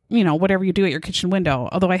 whatever you do at your kitchen window.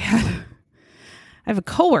 Although I have a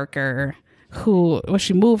coworker who,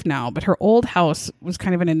 she moved now, but her old house was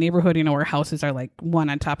kind of in a neighborhood, where houses are like one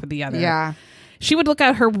on top of the other. Yeah. She would look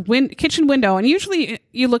out her kitchen window, and usually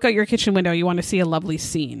you look out your kitchen window, you want to see a lovely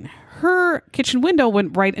scene. Her kitchen window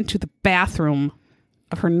went right into the bathroom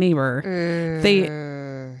of her neighbor. They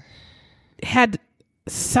had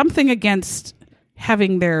something against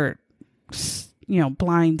having their,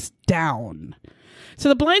 blinds down. So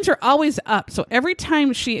the blinds are always up. So every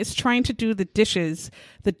time she is trying to do the dishes,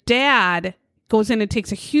 the dad goes in and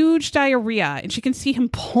takes a huge diarrhea, and she can see him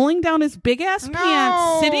pulling down his big ass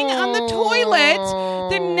pants, sitting on the toilet.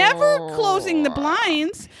 They're never closing the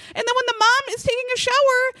blinds. And then when the mom is taking a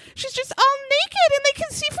shower, she's just all naked and they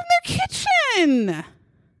can see from their kitchen.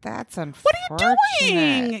 That's unfortunate. What are you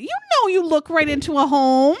doing? You look right into a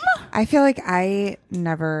home. I feel like I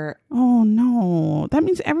never. Oh no. That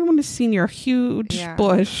means everyone has seen your huge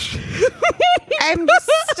bush. I'm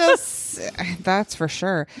still. That's for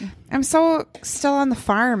sure. I'm so still on the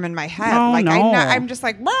farm in my head. Oh, like no. I'm just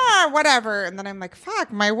like whatever, and then I'm like,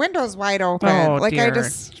 fuck, my window's wide open. Oh, like dear. I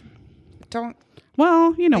just don't.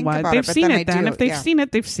 Well, you know Think what? about They've it, but seen then it I then. do, If they've yeah. seen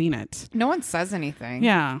it, they've seen it. No one says anything.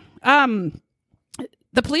 Yeah.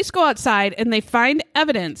 The police go outside and they find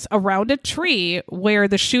evidence around a tree where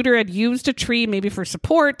the shooter had used a tree maybe for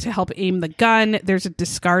support to help aim the gun. There's a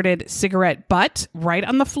discarded cigarette butt right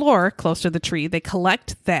on the floor close to the tree. They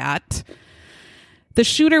collect that. The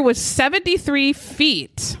shooter was 73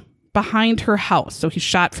 feet behind her house. So he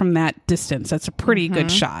shot from that distance. That's a pretty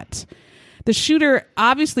good shot. The shooter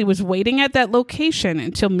obviously was waiting at that location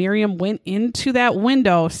until Miriam went into that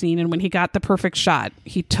window scene, and when he got the perfect shot,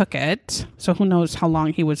 he took it. So who knows how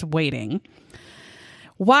long he was waiting.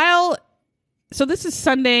 So this is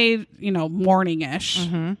Sunday, morning-ish.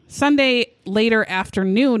 Sunday later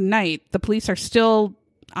afternoon, night, the police are still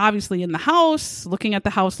obviously in the house, looking at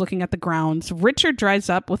the grounds. Richard drives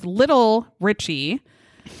up with little Richie.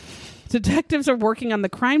 Detectives are working on the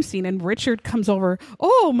crime scene, and Richard comes over.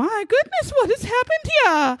 Oh my goodness, what has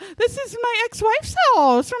happened here? This is my ex-wife's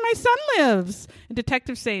house where my son lives. And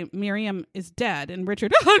detectives say Miriam is dead, and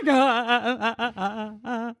Richard,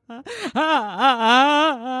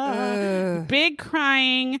 big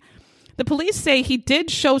crying. The police say he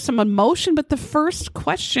did show some emotion, but the first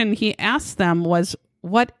question he asked them was,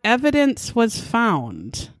 what evidence was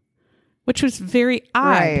found? Which was very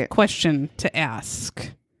odd question to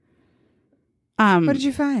ask. What did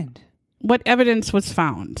you find? What evidence was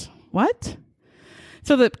found? What?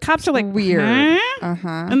 So the cops are like, weird. Huh?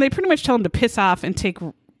 And they pretty much tell him to piss off and take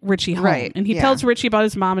Richie home. Right, And he tells Richie about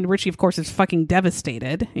his mom, and Richie, of course, is fucking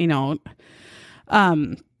devastated, and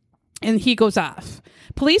he goes off.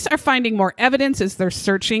 Police are finding more evidence as they're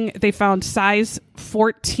searching. They found size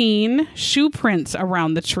 14 shoe prints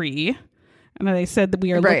around the tree. And they said that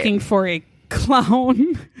we are looking for a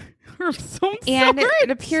clown. Of some And sort. it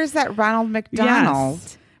appears that Ronald McDonald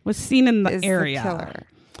was seen in the is area. the killer.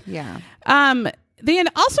 Yeah. They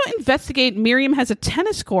also investigate. Miriam has a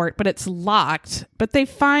tennis court, but it's locked. But they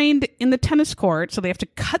find in the tennis court, so they have to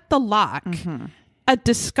cut the lock, a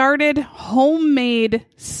discarded homemade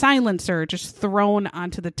silencer just thrown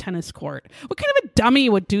onto the tennis court. What kind of a dummy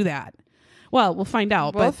would do that? Well, we'll find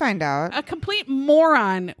out. We'll but find out. A complete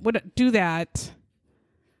moron would do that.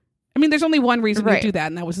 I mean, there's only one reason to do that,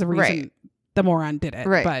 and that was the reason the moron did it.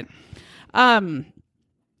 Right. But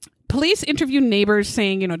Police interviewed neighbors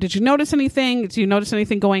saying, did you notice anything? Did you notice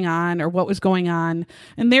anything going on or what was going on?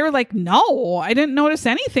 And they were like, no, I didn't notice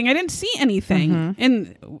anything. I didn't see anything.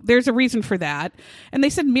 And there's a reason for that. And they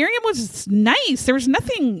said Miriam was nice. There was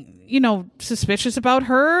nothing, suspicious about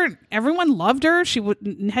her. Everyone loved her. She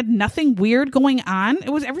had nothing weird going on.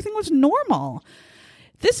 Everything was normal.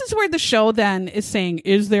 This is where the show then is saying,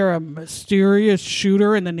 is there a mysterious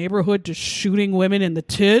shooter in the neighborhood just shooting women in the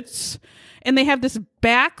tits? And they have this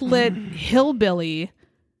backlit hillbilly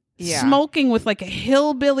smoking with like a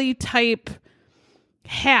hillbilly type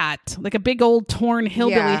hat, like a big old torn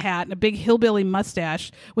hillbilly hat and a big hillbilly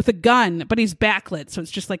mustache with a gun, but he's backlit. So it's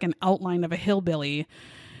just like an outline of a hillbilly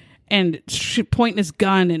and pointing his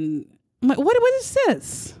gun. And I'm like, what is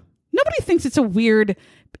this? Nobody thinks it's a weird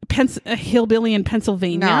a hillbilly in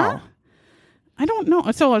Pennsylvania. No. I don't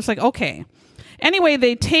know. So I was like, okay. Anyway,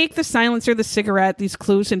 they take the silencer, the cigarette, these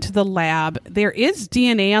clues into the lab. There is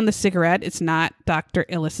DNA on the cigarette. It's not Dr.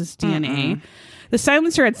 Illis's DNA. The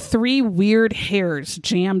silencer had 3 weird hairs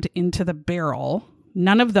jammed into the barrel.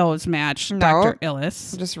 None of those matched Dr.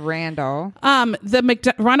 Illis. Just rando.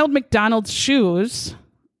 The Ronald McDonald's shoes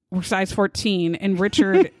were size 14, and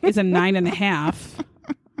Richard is a 9.5.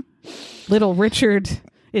 Little Richard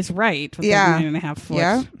is right with the 9.5 foot.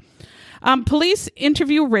 Yeah. Police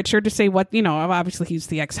interview Richard to say what, obviously he's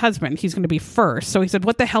the ex-husband. He's going to be first. So he said,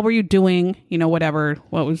 what the hell were you doing? Whatever.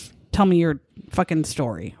 Tell me your fucking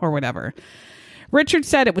story or whatever. Richard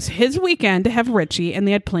said it was his weekend to have Richie and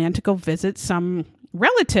they had planned to go visit some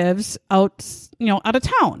relatives out of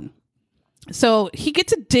town. So he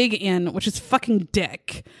gets a dig in, which is fucking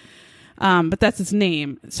Dick. But that's his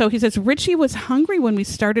name. So he says, Richie was hungry when we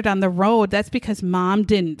started on the road. That's because mom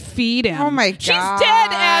didn't feed him. Oh my God. She's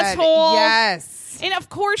dead, asshole. Yes. And of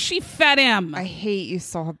course she fed him. I hate you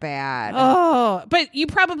so bad. Oh, but you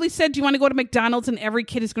probably said, do you want to go to McDonald's? And every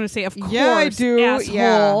kid is going to say, of course, I do. asshole.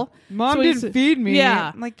 Yeah. Mom So didn't feed me.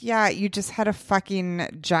 Yeah. I'm like, yeah, you just had a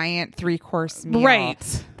fucking giant 3-course meal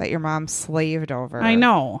Right. that your mom slaved over. I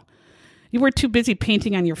know. You were too busy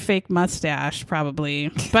painting on your fake mustache,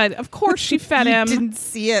 probably. But of course she fed him. Didn't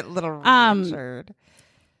see it, little Richard.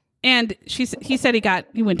 And he said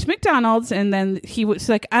he went to McDonald's and then he was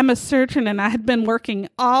like, I'm a surgeon and I had been working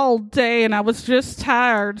all day and I was just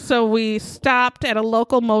tired. So we stopped at a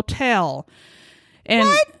local motel. And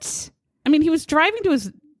What? I mean, he was driving to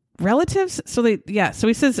his relatives. So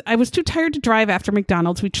he says, I was too tired to drive after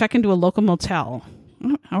McDonald's. We check into a local motel.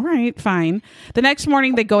 All right, fine. The next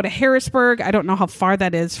morning they go to Harrisburg. I don't know how far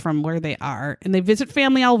that is from where they are. And they visit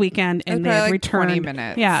family all weekend and they like return 20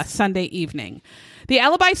 minutes. Yeah, Sunday evening. The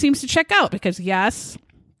alibi seems to check out because yes,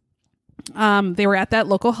 they were at that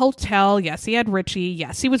local hotel. Yes, he had Richie.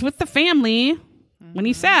 Yes, he was with the family when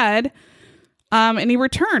he said, and he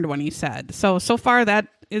returned when he said. So far that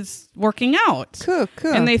is working out. Cool.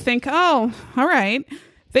 And they think, oh, all right.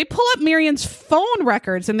 They pull up Miriam's phone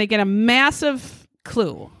records and they get a massive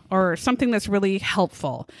clue or something that's really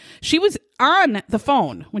helpful. She was on the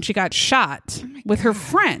phone when she got shot with her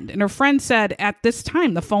friend. And her friend said at this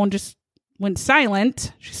time, the phone just went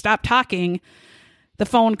silent. She stopped talking. The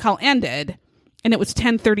phone call ended and it was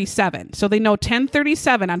 10:37. So they know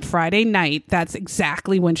 10:37 on Friday night. That's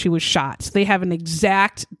exactly when she was shot. So they have an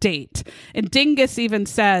exact date. And Dingus even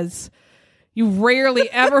says, you rarely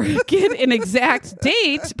ever get an exact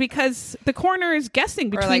date because the coroner is guessing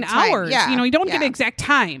between hours. Yeah. You don't get an exact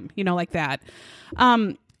time, like that.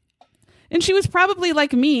 And she was probably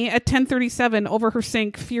like me at 10:37 over her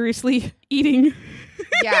sink, furiously eating.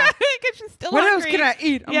 Yeah. Because she's still What hungry. else can I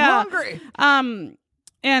eat? I'm hungry.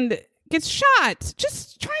 And gets shot.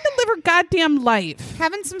 Just trying to live her goddamn life.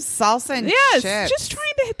 Having some salsa and Yes, chips. just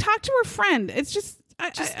trying to talk to her friend. It's just... I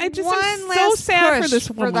just one am so last sad for push this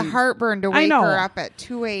woman. for the heartburn to wake her up at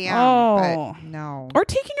 2 a.m. Oh. But no. Or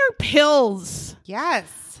taking her pills.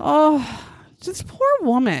 Yes. Oh, this poor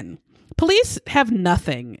woman. Police have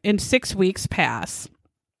nothing, and 6 weeks pass.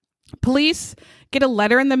 Police get a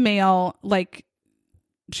letter in the mail like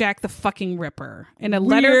Jack the fucking Ripper. And a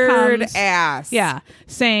letter comes. Ass. Yeah.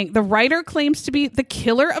 Saying the writer claims to be the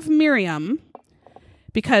killer of Miriam.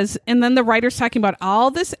 And then the writer's talking about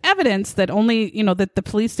all this evidence that only, that the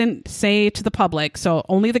police didn't say to the public. So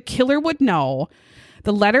only the killer would know.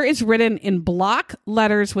 The letter is written in block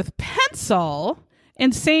letters with pencil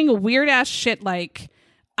and saying weird ass shit like,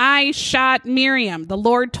 I shot Miriam. The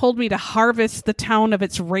Lord told me to harvest the town of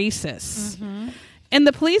its racists. Mm-hmm. And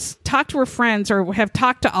the police talk to her friends or have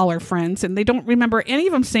talked to all her friends and they don't remember any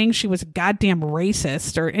of them saying she was goddamn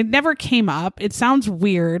racist or it never came up. It sounds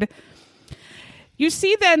weird. You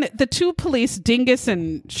see then the two police, Dingus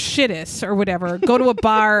and Shittus or whatever, go to a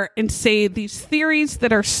bar and say these theories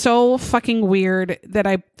that are so fucking weird that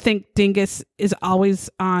I think Dingus is always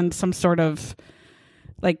on some sort of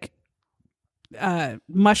like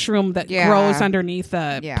mushroom that grows underneath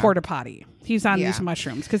a porta potty. He's on these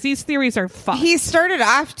mushrooms because these theories are fucked. He started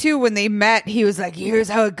off too when they met. He was like, here's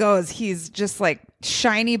how it goes. He's just like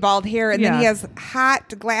shiny bald hair. And then he has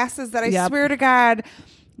hot glasses that I swear to God,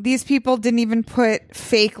 these people didn't even put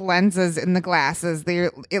fake lenses in the glasses.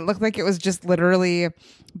 It looked like it was just literally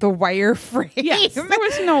the wire frame. Yes, there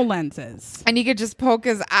was no lenses. And he could just poke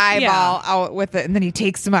his eyeball out with it. And then he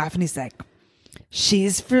takes them off and he's like,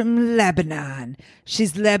 she's from Lebanon.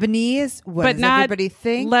 She's Lebanese. What does everybody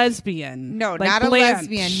think? Lesbian. No, like not Blanche a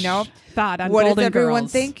lesbian. Nope. Thought on what Golden does everyone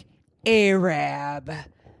Girls. think? Arab.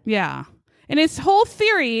 Yeah. And his whole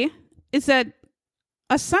theory is that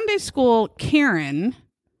a Sunday school Karen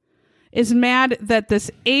is mad that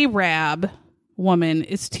this Arab woman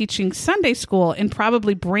is teaching Sunday school and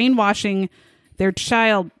probably brainwashing their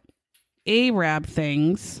child Arab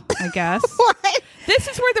things, I guess. What? This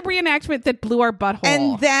is where the reenactment that blew our butthole.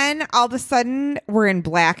 And then all of a sudden we're in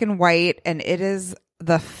black and white and it is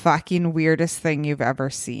the fucking weirdest thing you've ever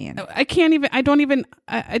seen. I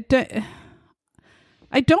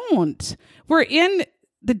don't. We're in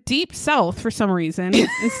the deep south for some reason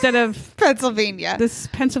instead of Pennsylvania. this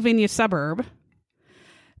Pennsylvania suburb.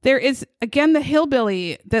 There is again the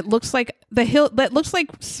hillbilly that looks like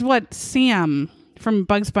what Sam from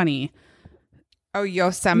Bugs Bunny. Oh,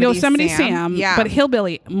 Yosemite Sam. Yeah. But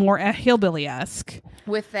hillbilly, more hillbilly-esque.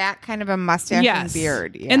 With that kind of a mustache and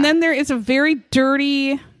beard. Yeah. And then there is a very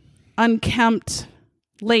dirty, unkempt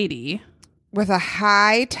lady. With a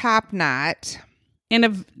high top knot.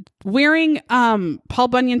 And wearing Paul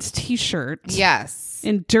Bunyan's t-shirt. Yes.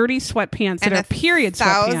 In dirty sweatpants that are period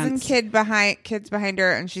sweatpants. 1,000 kids behind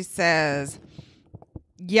her. And she says,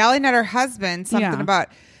 yelling at her husband, something about...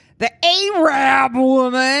 The Arab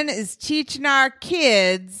woman is teaching our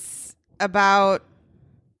kids about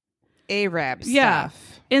Arab stuff. Yeah.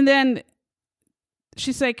 And then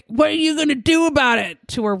she's like, what are you going to do about it?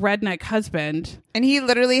 To her redneck husband. And he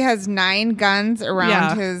literally has 9 guns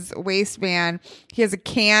around his waistband. He has a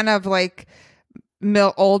can of like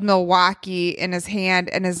old Milwaukee in his hand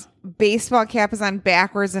and his baseball cap is on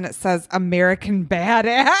backwards and it says American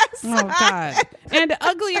Badass. Oh, God. And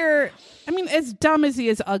uglier... I mean, as dumb as he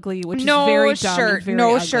is ugly, which is very dumb and very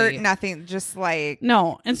ugly. Shirt, nothing. Just like...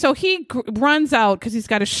 No. And so he runs out because he's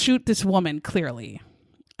got to shoot this woman, clearly.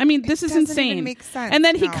 I mean, this is insane. Even make sense. And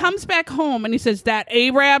then he comes back home and he says, that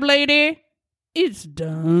Arab lady is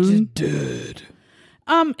done. She's dead.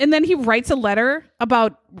 And then he writes a letter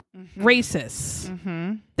about racists.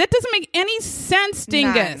 Mm-hmm. That doesn't make any sense,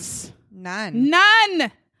 Dingus.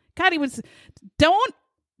 None. God, he was... Don't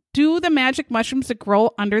do the magic mushrooms that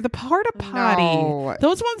grow under the porta potty. No.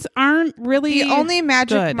 Those ones aren't really the only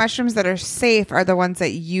magic good. mushrooms that are safe are the ones that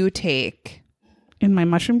you take in my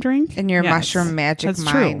mushroom drink. In your mushroom magic That's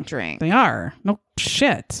mind true. drink. They are. No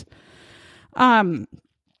shit.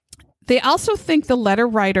 They also think the letter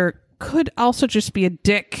writer could also just be a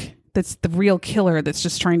dick that's the real killer that's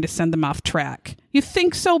just trying to send them off track. You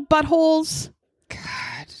think so, buttholes?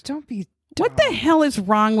 God, don't be dumb. What the hell is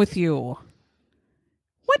wrong with you?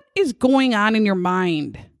 What is going on in your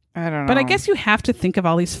mind? I don't know. But I guess you have to think of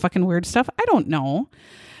all these fucking weird stuff. I don't know.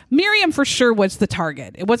 Miriam for sure was the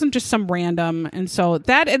target. It wasn't just some random. And so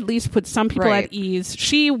that at least put some people at ease.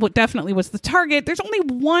 She definitely was the target. There's only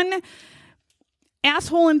one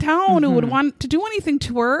asshole in town who would want to do anything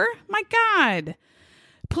to her. My God.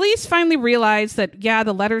 Police finally realize that,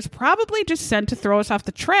 the letter's probably just sent to throw us off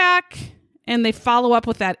the track. And they follow up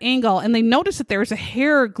with that angle. And they notice that there's a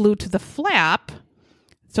hair glued to the flap.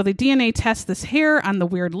 So they DNA test this hair on the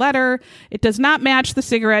weird letter. It does not match the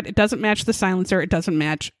cigarette. It doesn't match the silencer. It doesn't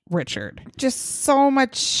match Richard. Just so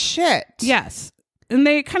much shit. Yes. And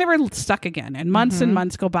they kind of are stuck again. And months and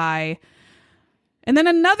months go by. And then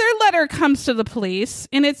another letter comes to the police.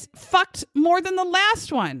 And it's fucked more than the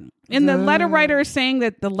last one. And the letter writer is saying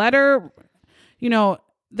that the letter,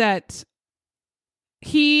 that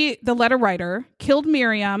the letter writer killed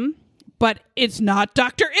Miriam. But it's not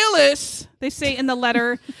Dr. Illis, they say in the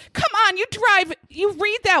letter. Come on, you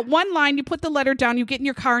read that one line, you put the letter down, you get in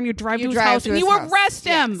your car and you drive to his house and you arrest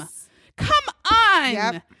him. Come on.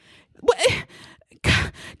 Yep.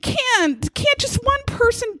 Can't just one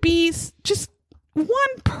person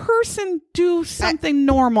do something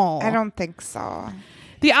normal? I don't think so.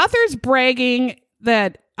 The author is bragging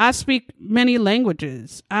that I speak many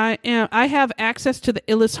languages. I have access to the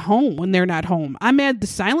Illis home when they're not home. I'm at the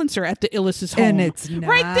silencer at the Illis's home. And it's not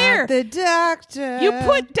right there. the doctor. You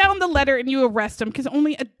put down the letter and you arrest him because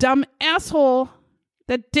only a dumb asshole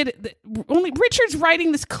that did it. Only Richard's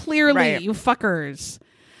writing this clearly, Right. you fuckers.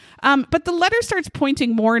 But the letter starts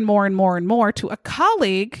pointing more and more and more and more to a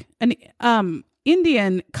colleague, an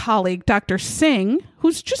Indian colleague, Dr. Singh,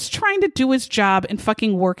 who's just trying to do his job and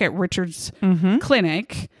fucking work at Richard's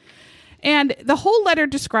clinic. And the whole letter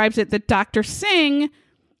describes it that Dr. Singh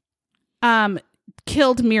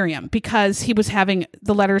killed Miriam because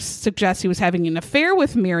the letter suggests he was having an affair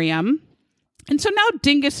with Miriam. And so now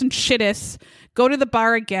Dingus and Shittus go to the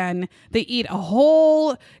bar again. They eat a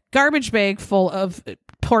whole garbage bag full of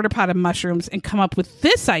porta potted mushrooms and come up with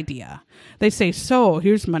this idea. They say, so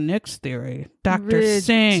here's my next theory. Dr.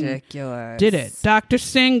 Singh did it. Dr.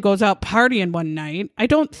 Singh goes out partying one night. I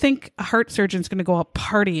don't think a heart surgeon's going to go out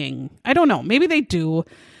partying. I don't know. Maybe they do,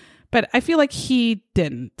 but I feel like he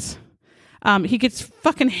didn't. He gets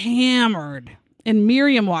fucking hammered. And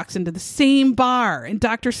Miriam walks into the same bar and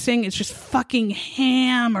Dr. Singh is just fucking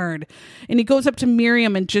hammered. And he goes up to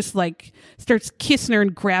Miriam and just like starts kissing her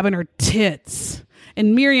and grabbing her tits.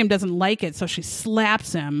 And Miriam doesn't like it, so she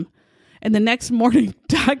slaps him. And the next morning,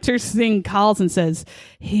 Dr. Singh calls and says,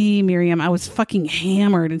 hey, Miriam, I was fucking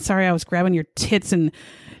hammered and sorry I was grabbing your tits and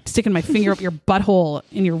sticking my finger up your butthole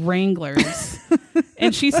in your Wranglers.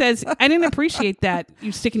 And she says, I didn't appreciate that,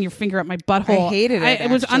 you sticking your finger up my butthole. I hated it, It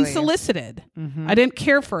was actually. unsolicited. I didn't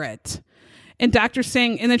care for it. And Dr.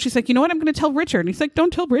 Singh, and then she's like, you know what? I'm going to tell Richard. And he's like,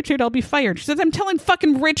 don't tell Richard, I'll be fired. She says, I'm telling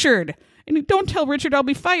fucking Richard. And don't tell Richard, I'll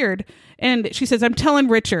be fired. And she says, I'm telling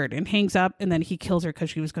Richard, and hangs up. And then he kills her because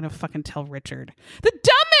she was going to fucking tell Richard. The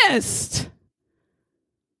dumbest.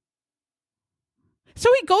 So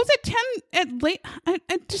he goes at 10 at late.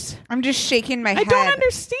 I'm just shaking my head. I don't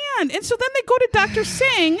understand. And so then they go to Dr.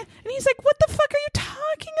 Singh and he's like, what the fuck are you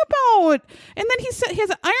talking about? And then he said he has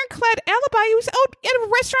an ironclad alibi. He was out at a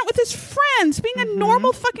restaurant with his friends being a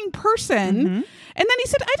normal fucking person. And then he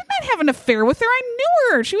said, I did not have an affair with her. I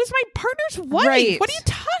knew her. She was my partner's wife. Right. What are you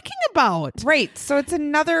talking about? Right. So it's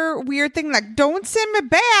another weird thing. Like, don't send me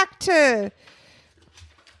back to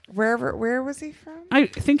where was he from? I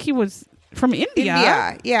think he was from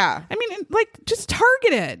India. Yeah. I mean, like, just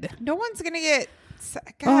targeted. No one's going to get...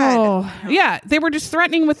 God. Oh, yeah. They were just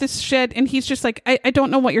threatening with this shit. And he's just like, I don't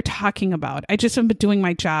know what you're talking about. I just have been doing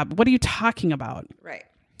my job. What are you talking about? Right.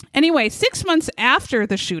 Anyway, 6 months after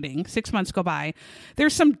the shooting, 6 months go by.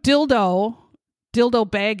 There's some dildo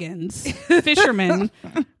Baggins, fisherman,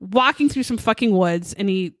 walking through some fucking woods. And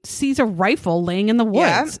he sees a rifle laying in the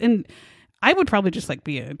woods. Yeah. And I would probably just like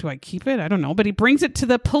do I keep it? I don't know. But he brings it to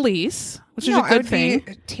the police, which is a I good would thing.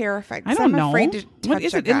 be terrified. I don't know. I'm afraid to touch What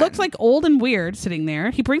is a it? It gun. looks like old and weird sitting there.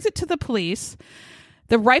 He brings it to the police.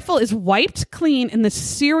 The rifle is wiped clean and the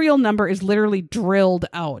serial number is literally drilled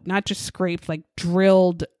out, not just scraped, like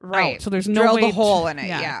drilled Right. out. So there's no Drilled way a hole in it,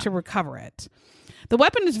 yeah. to recover it. The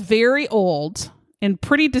weapon is very old and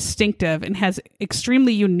pretty distinctive and has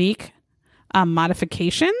extremely unique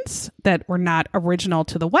modifications that were not original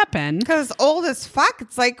to the weapon. Because old as fuck.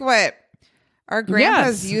 It's like what our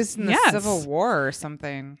grandpas Yes. used in the Yes. Civil War or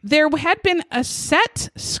something. There had been a set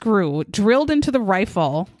screw drilled into the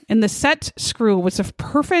rifle, and the set screw was a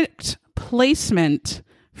perfect placement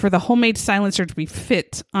for the homemade silencer to be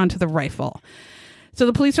fit onto the rifle. So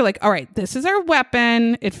the police are like, all right, this is our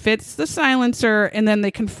weapon. It fits the silencer. And then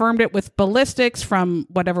they confirmed it with ballistics from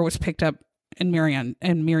whatever was picked up in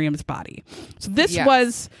Miriam's body. So this Yes.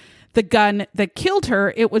 was the gun that killed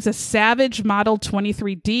her. It was a Savage Model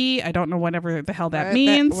 23D. I don't know whatever the hell that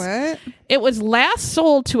means. What? It was last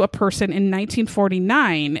sold to a person in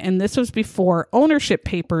 1949, and this was before ownership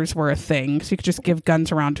papers were a thing. So you could just give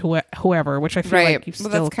guns around to whoever, which I feel Right. like you Well,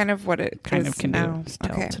 still that's kind of what it kind is of can now. do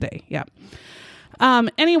still Okay. today. Yeah.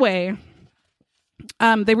 Anyway,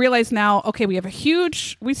 they realize now, okay, we have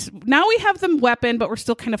now we have the weapon, but we're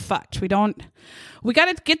still kind of fucked. We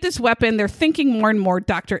got to get this weapon. They're thinking more and more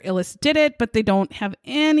Dr. Illis did it, but they don't have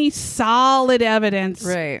any solid evidence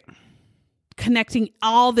Right. connecting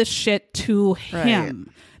all this shit to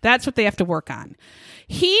him. That's what they have to work on.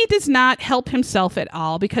 He does not help himself at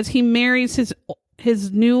all because he marries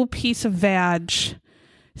his new piece of vag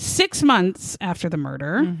 6 months after the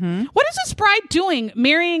murder. What is this bride doing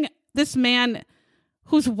marrying this man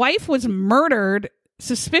whose wife was murdered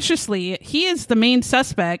suspiciously? He is the main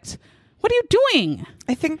suspect. What are you doing?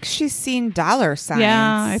 I think she's seen dollar signs.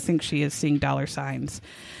 Yeah, I think she is seeing dollar signs.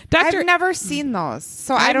 I've never seen those,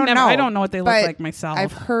 so I don't know. I don't know what they look But like myself.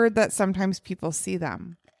 I've heard that sometimes people see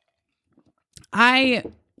them. I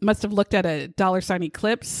must have looked at a $sign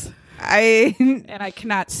eclipse, I and I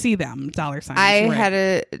cannot see them $signs. had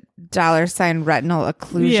a $sign retinal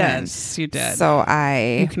occlusion. Yes, you did. So you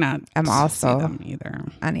I cannot. am also see them either,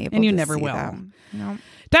 unable and you to never see will. them. No.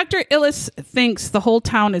 Dr. Illis thinks the whole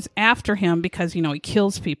town is after him because, he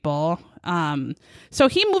kills people. So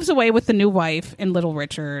he moves away with the new wife and little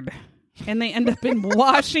Richard, and they end up in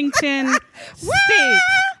Washington State.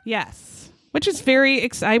 Yes, which is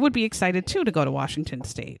I would be excited too to go to Washington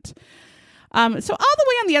State. So all the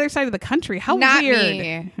way on the other side of the country. How Not weird.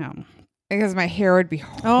 me. Oh. Because my hair would be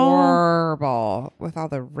horrible with all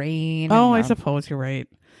the rain. Oh, I and the suppose you're right.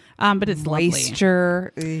 But it's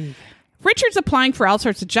moisture. lovely. Richard's applying for all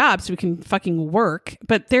sorts of jobs so he can fucking work,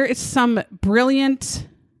 but there is some brilliant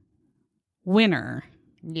winner.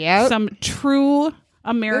 Yep. Some true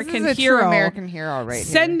American this is a hero. True American hero right here.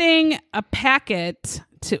 Sending a packet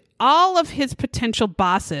to all of his potential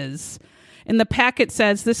bosses. And the packet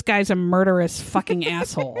says, this guy's a murderous fucking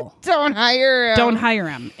asshole. Don't hire him. Don't hire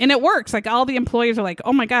him. And it works. Like, all the employees are like,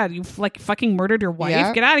 oh my God, you've like fucking murdered your wife.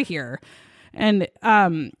 Yeah. Get out of here. And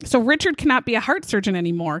so Richard cannot be a heart surgeon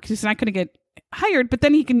anymore because he's not going to get hired. But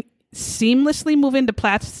then he can seamlessly move into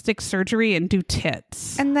plastic surgery and do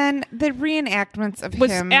tits. And then the reenactments of Was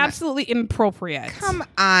him absolutely inappropriate. Come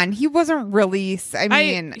on, he wasn't really. I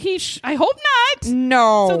mean, I hope not.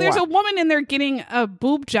 No. So there's a woman in there getting a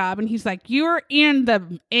boob job, and he's like, "You're in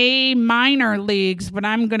the A minor leagues, but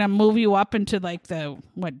I'm gonna move you up into like the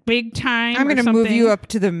big time. I'm gonna or move something." you up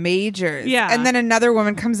to the majors. Yeah. And then another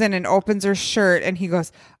woman comes in and opens her shirt, and he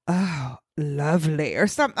goes, "Oh, lovely," or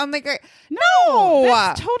something. I'm like, no,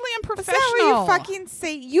 That's totally Is unprofessional. that what you fucking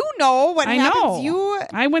say? You know what I happens. know. You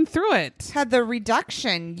I went through it. had the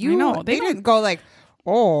reduction. I know. They They didn't go like,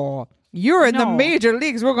 oh, you're in the No. major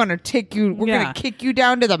leagues. We're gonna take you. We're Yeah. gonna kick you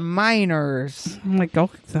down to the minors. I'm like, oh,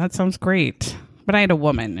 that sounds great. But I had a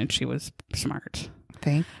woman, and she was smart.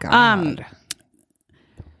 Thank God.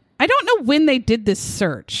 I don't know when they did this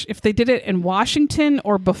search, if they did it in Washington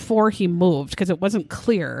or before he moved, because it wasn't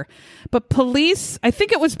clear. But police, I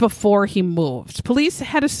think it was before he moved. Police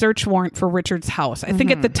had a search warrant for Richard's house. I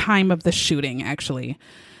think at the time of the shooting, actually.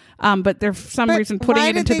 But they're for some But reason putting why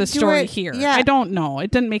it did into they the do story it? here. Yeah. I don't know.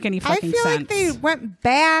 It didn't make any I fucking feel sense. like they went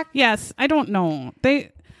back. Yes, I don't know.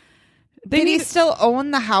 They Did he need- still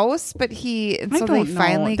own the house? But I so don't they know.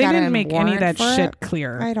 finally They got didn't a make any of warrant that for shit it?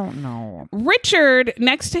 clear. I don't know. Richard,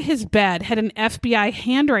 next to his bed, had an FBI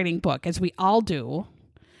handwriting book, as we all do.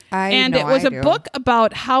 And it was a book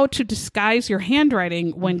about how to disguise your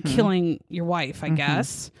handwriting when killing your wife, I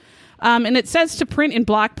guess. And it says to print in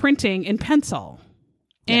block printing in pencil.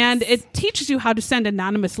 And it teaches you how to send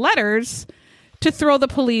anonymous letters to throw the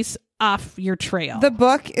police off your trail. The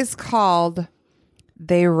book is called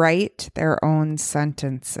 "They Write Their Own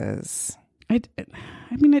Sentences." I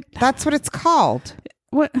mean, That's what it's called.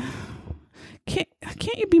 what? Can't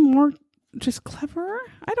you be more just cleverer?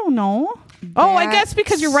 I don't know. I guess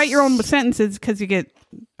because you write your own sentences because you get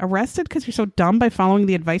arrested because you're so dumb by following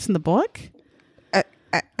the advice in the book.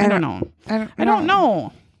 I don't know. I don't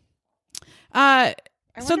know. I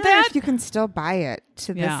So wonder that if you can still buy it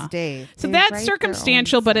to this day. So They that's write their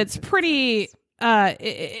circumstantial, own but it's pretty.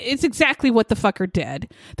 It's exactly what the fucker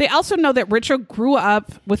did. They also know that Richard grew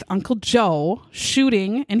up with Uncle Joe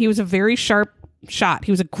shooting, and he was a very sharp shot.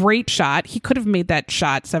 He was a great shot. He could have made that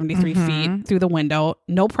shot 73 feet through the window,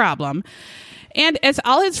 no problem. And as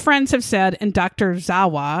all his friends have said, and Dr.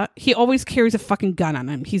 Zawa, he always carries a fucking gun on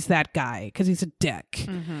him. He's that guy because he's a dick.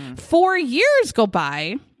 4 years go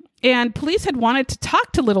by, and police had wanted to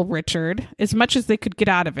talk to little Richard as much as they could get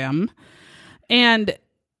out of him. And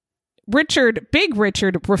Big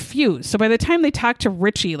Richard refused. So by the time they talked to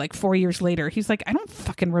Richie, like 4 years later, he's like, I don't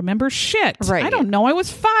fucking remember shit. Right. I don't know. I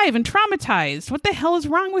was 5 and traumatized. What the hell is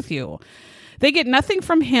wrong with you? They get nothing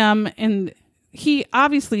from him, and he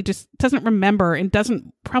obviously just doesn't remember and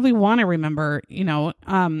doesn't probably want to remember,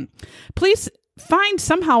 Police find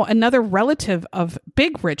somehow another relative of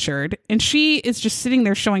Big Richard, and she is just sitting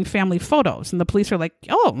there showing family photos, and the police are like,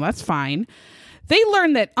 oh, that's fine. They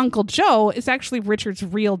learn that Uncle Joe is actually Richard's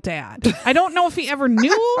real dad. I don't know if he ever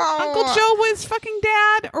knew Uncle Joe was fucking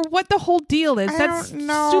dad or what the whole deal is. That's don't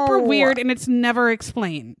know. super weird, and it's never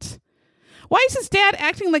explained. Why is his dad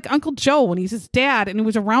acting like Uncle Joe when he's his dad and he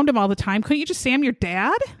was around him all the time? Couldn't you just say I'm your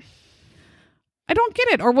dad? I don't get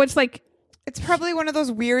it. Or what's like It's probably one of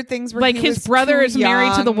those weird things where like he his was brother too is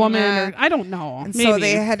married to the young, woman, or I don't know. and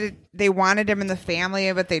Maybe. so they wanted him in the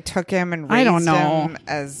family, but they took him and raised I don't know. him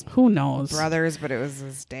as Who knows? brothers, but it was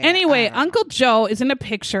his dad. Anyway, I don't know. Uncle Joe is in a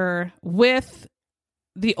picture with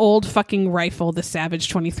the old fucking rifle, the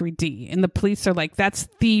Savage 23D. And the police are like, that's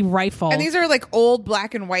the rifle. And these are like old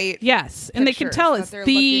black and white. Yes. And they can tell it's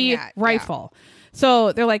the rifle.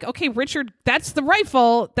 So they're like, okay, Richard, that's the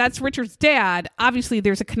rifle. That's Richard's dad. Obviously,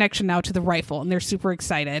 there's a connection now to the rifle, and they're super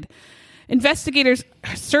excited. Investigators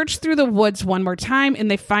search through the woods one more time,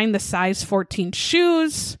 and they find the size 14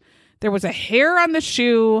 shoes. There was a hair on the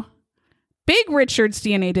shoe. Big Richard's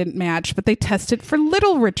DNA didn't match, but they tested for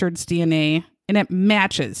little Richard's DNA, and it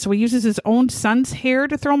matches. So he uses his own son's hair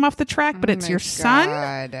to throw him off the track, but it's your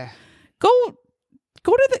son.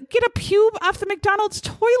 Go to get a pube off the McDonald's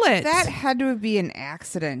toilet. That had to be an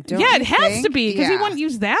accident, don't yeah, you it has think? to be, because he wouldn't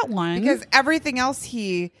use that one. Because everything else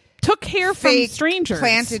he took hair from strangers.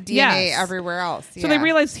 Planted DNA everywhere else. So they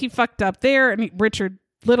realized he fucked up there, and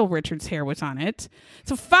little Richard's hair was on it.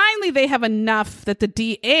 So finally they have enough that the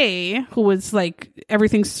DA, who was like,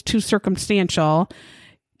 everything's too circumstantial,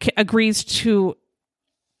 agrees to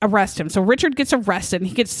arrest him. So Richard gets arrested, and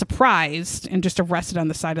he gets surprised and just arrested on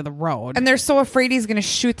the side of the road. And they're so afraid he's going to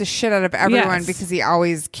shoot the shit out of everyone because he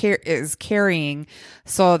always is carrying.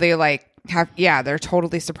 So they like they're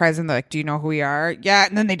totally surprised, and they're like, do you know who we are? Yeah.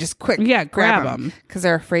 And then they just grab him because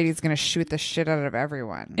they're afraid he's going to shoot the shit out of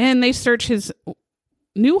everyone. And they search his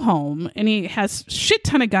new home, and he has shit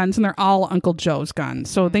ton of guns, and they're all Uncle Joe's guns.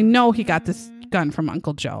 So they know he got this gun from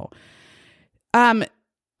Uncle Joe.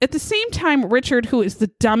 At the same time, Richard, who is the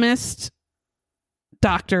dumbest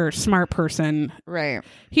doctor, smart person. Right.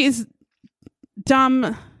 He is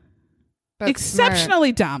dumb. That's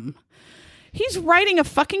exceptionally dumb. He's writing a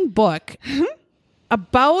fucking book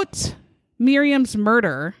about Miriam's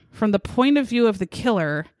murder from the point of view of the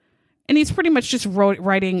killer. And he's pretty much just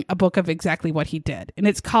writing a book of exactly what he did. And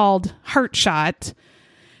it's called Heart Shot.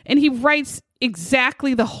 And he writes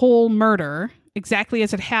exactly the whole murder, exactly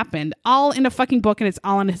as it happened, all in a fucking book, and it's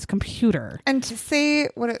all on his computer. And to say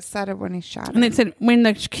what it said when he shot him. And it said, when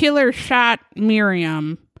the killer shot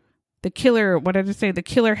Miriam, the killer, what did it say? The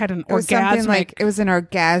killer had an orgasmic... It was an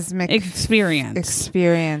orgasmic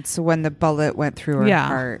experience when the bullet went through her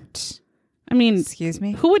heart. I mean... Excuse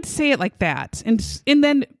me? Who would say it like that? And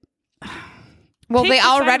then... Well, they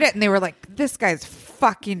all read it, and they were like, this guy's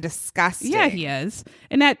fucking disgusting. Yeah, he is.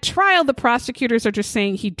 And at trial, the prosecutors are just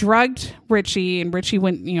saying he drugged Richie, and Richie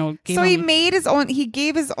went, he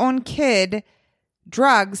gave his own kid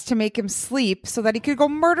drugs to make him sleep so that he could go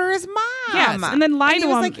murder his mom. Yes, and then lie to him,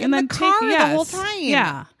 like, and then the whole time.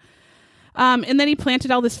 Yeah. And then he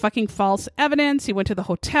planted all this fucking false evidence. He went to the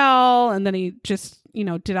hotel, and then he just,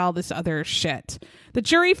 did all this other shit. The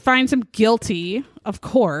jury finds him guilty, of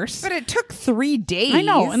course. But it took 3 days. I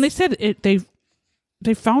know, and they said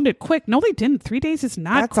they found it quick. No, they didn't. 3 days is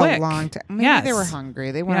not quick. That's a long time. Maybe they were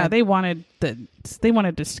hungry. They wanted to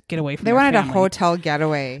get away from. They wanted a hotel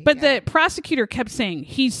getaway. But the prosecutor kept saying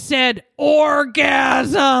he said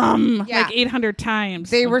orgasm like 800 times.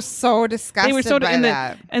 They were so disgusted by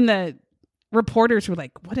that. And the reporters were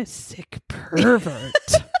like, "What a sick pervert."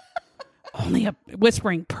 Only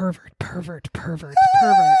whispering pervert.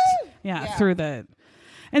 Yeah, through the.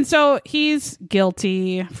 And so he's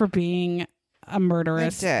guilty for being a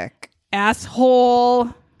murderous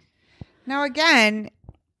asshole. Now again,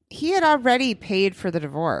 he had already paid for the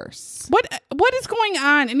divorce. What is going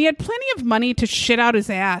on? And he had plenty of money to shit out his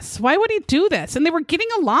ass. Why would he do this? And they were getting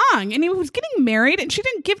along, and he was getting married, and she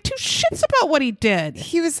didn't give two shits about what he did.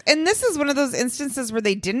 And this is one of those instances where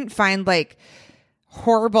they didn't find like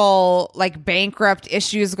horrible like bankrupt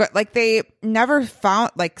issues, like they never found,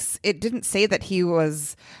 like it didn't say that he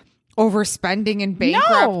was overspending and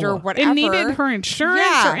bankrupt or whatever. It needed her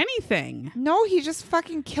insurance or anything. No, he just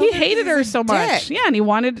fucking killed her. He hated her so much. Yeah, and he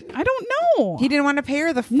wanted, I don't know. He didn't want to pay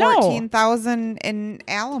her the $14,000 in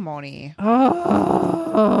alimony.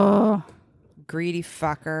 Oh. Greedy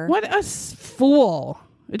fucker. What a fool.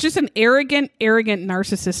 It's just an arrogant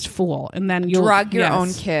narcissist fool. And then you'll drug your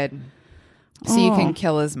own kid so you can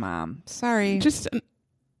kill his mom. Sorry. Just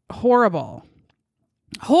horrible.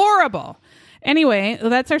 Anyway,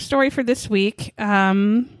 that's our story for this week.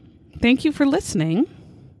 Thank you for listening,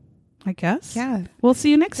 I guess. Yeah. We'll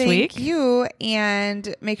see you next week. Thank you.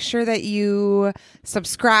 And make sure that you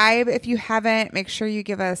subscribe if you haven't. Make sure you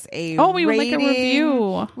give us a rating. We would like a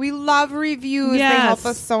review. We love reviews. Yes. They help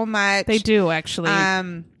us so much. They do, actually.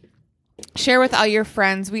 Share with all your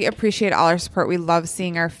friends. We appreciate all our support. We love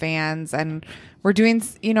seeing our fans, and we're doing,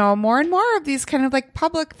 more and more of these kind of like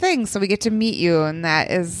public things. So we get to meet you, and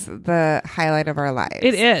that is the highlight of our lives.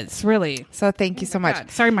 It is, really. So thank you so much.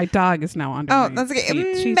 God. Sorry, my dog is now under my that's okay.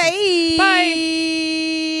 seat. Bye. Bye.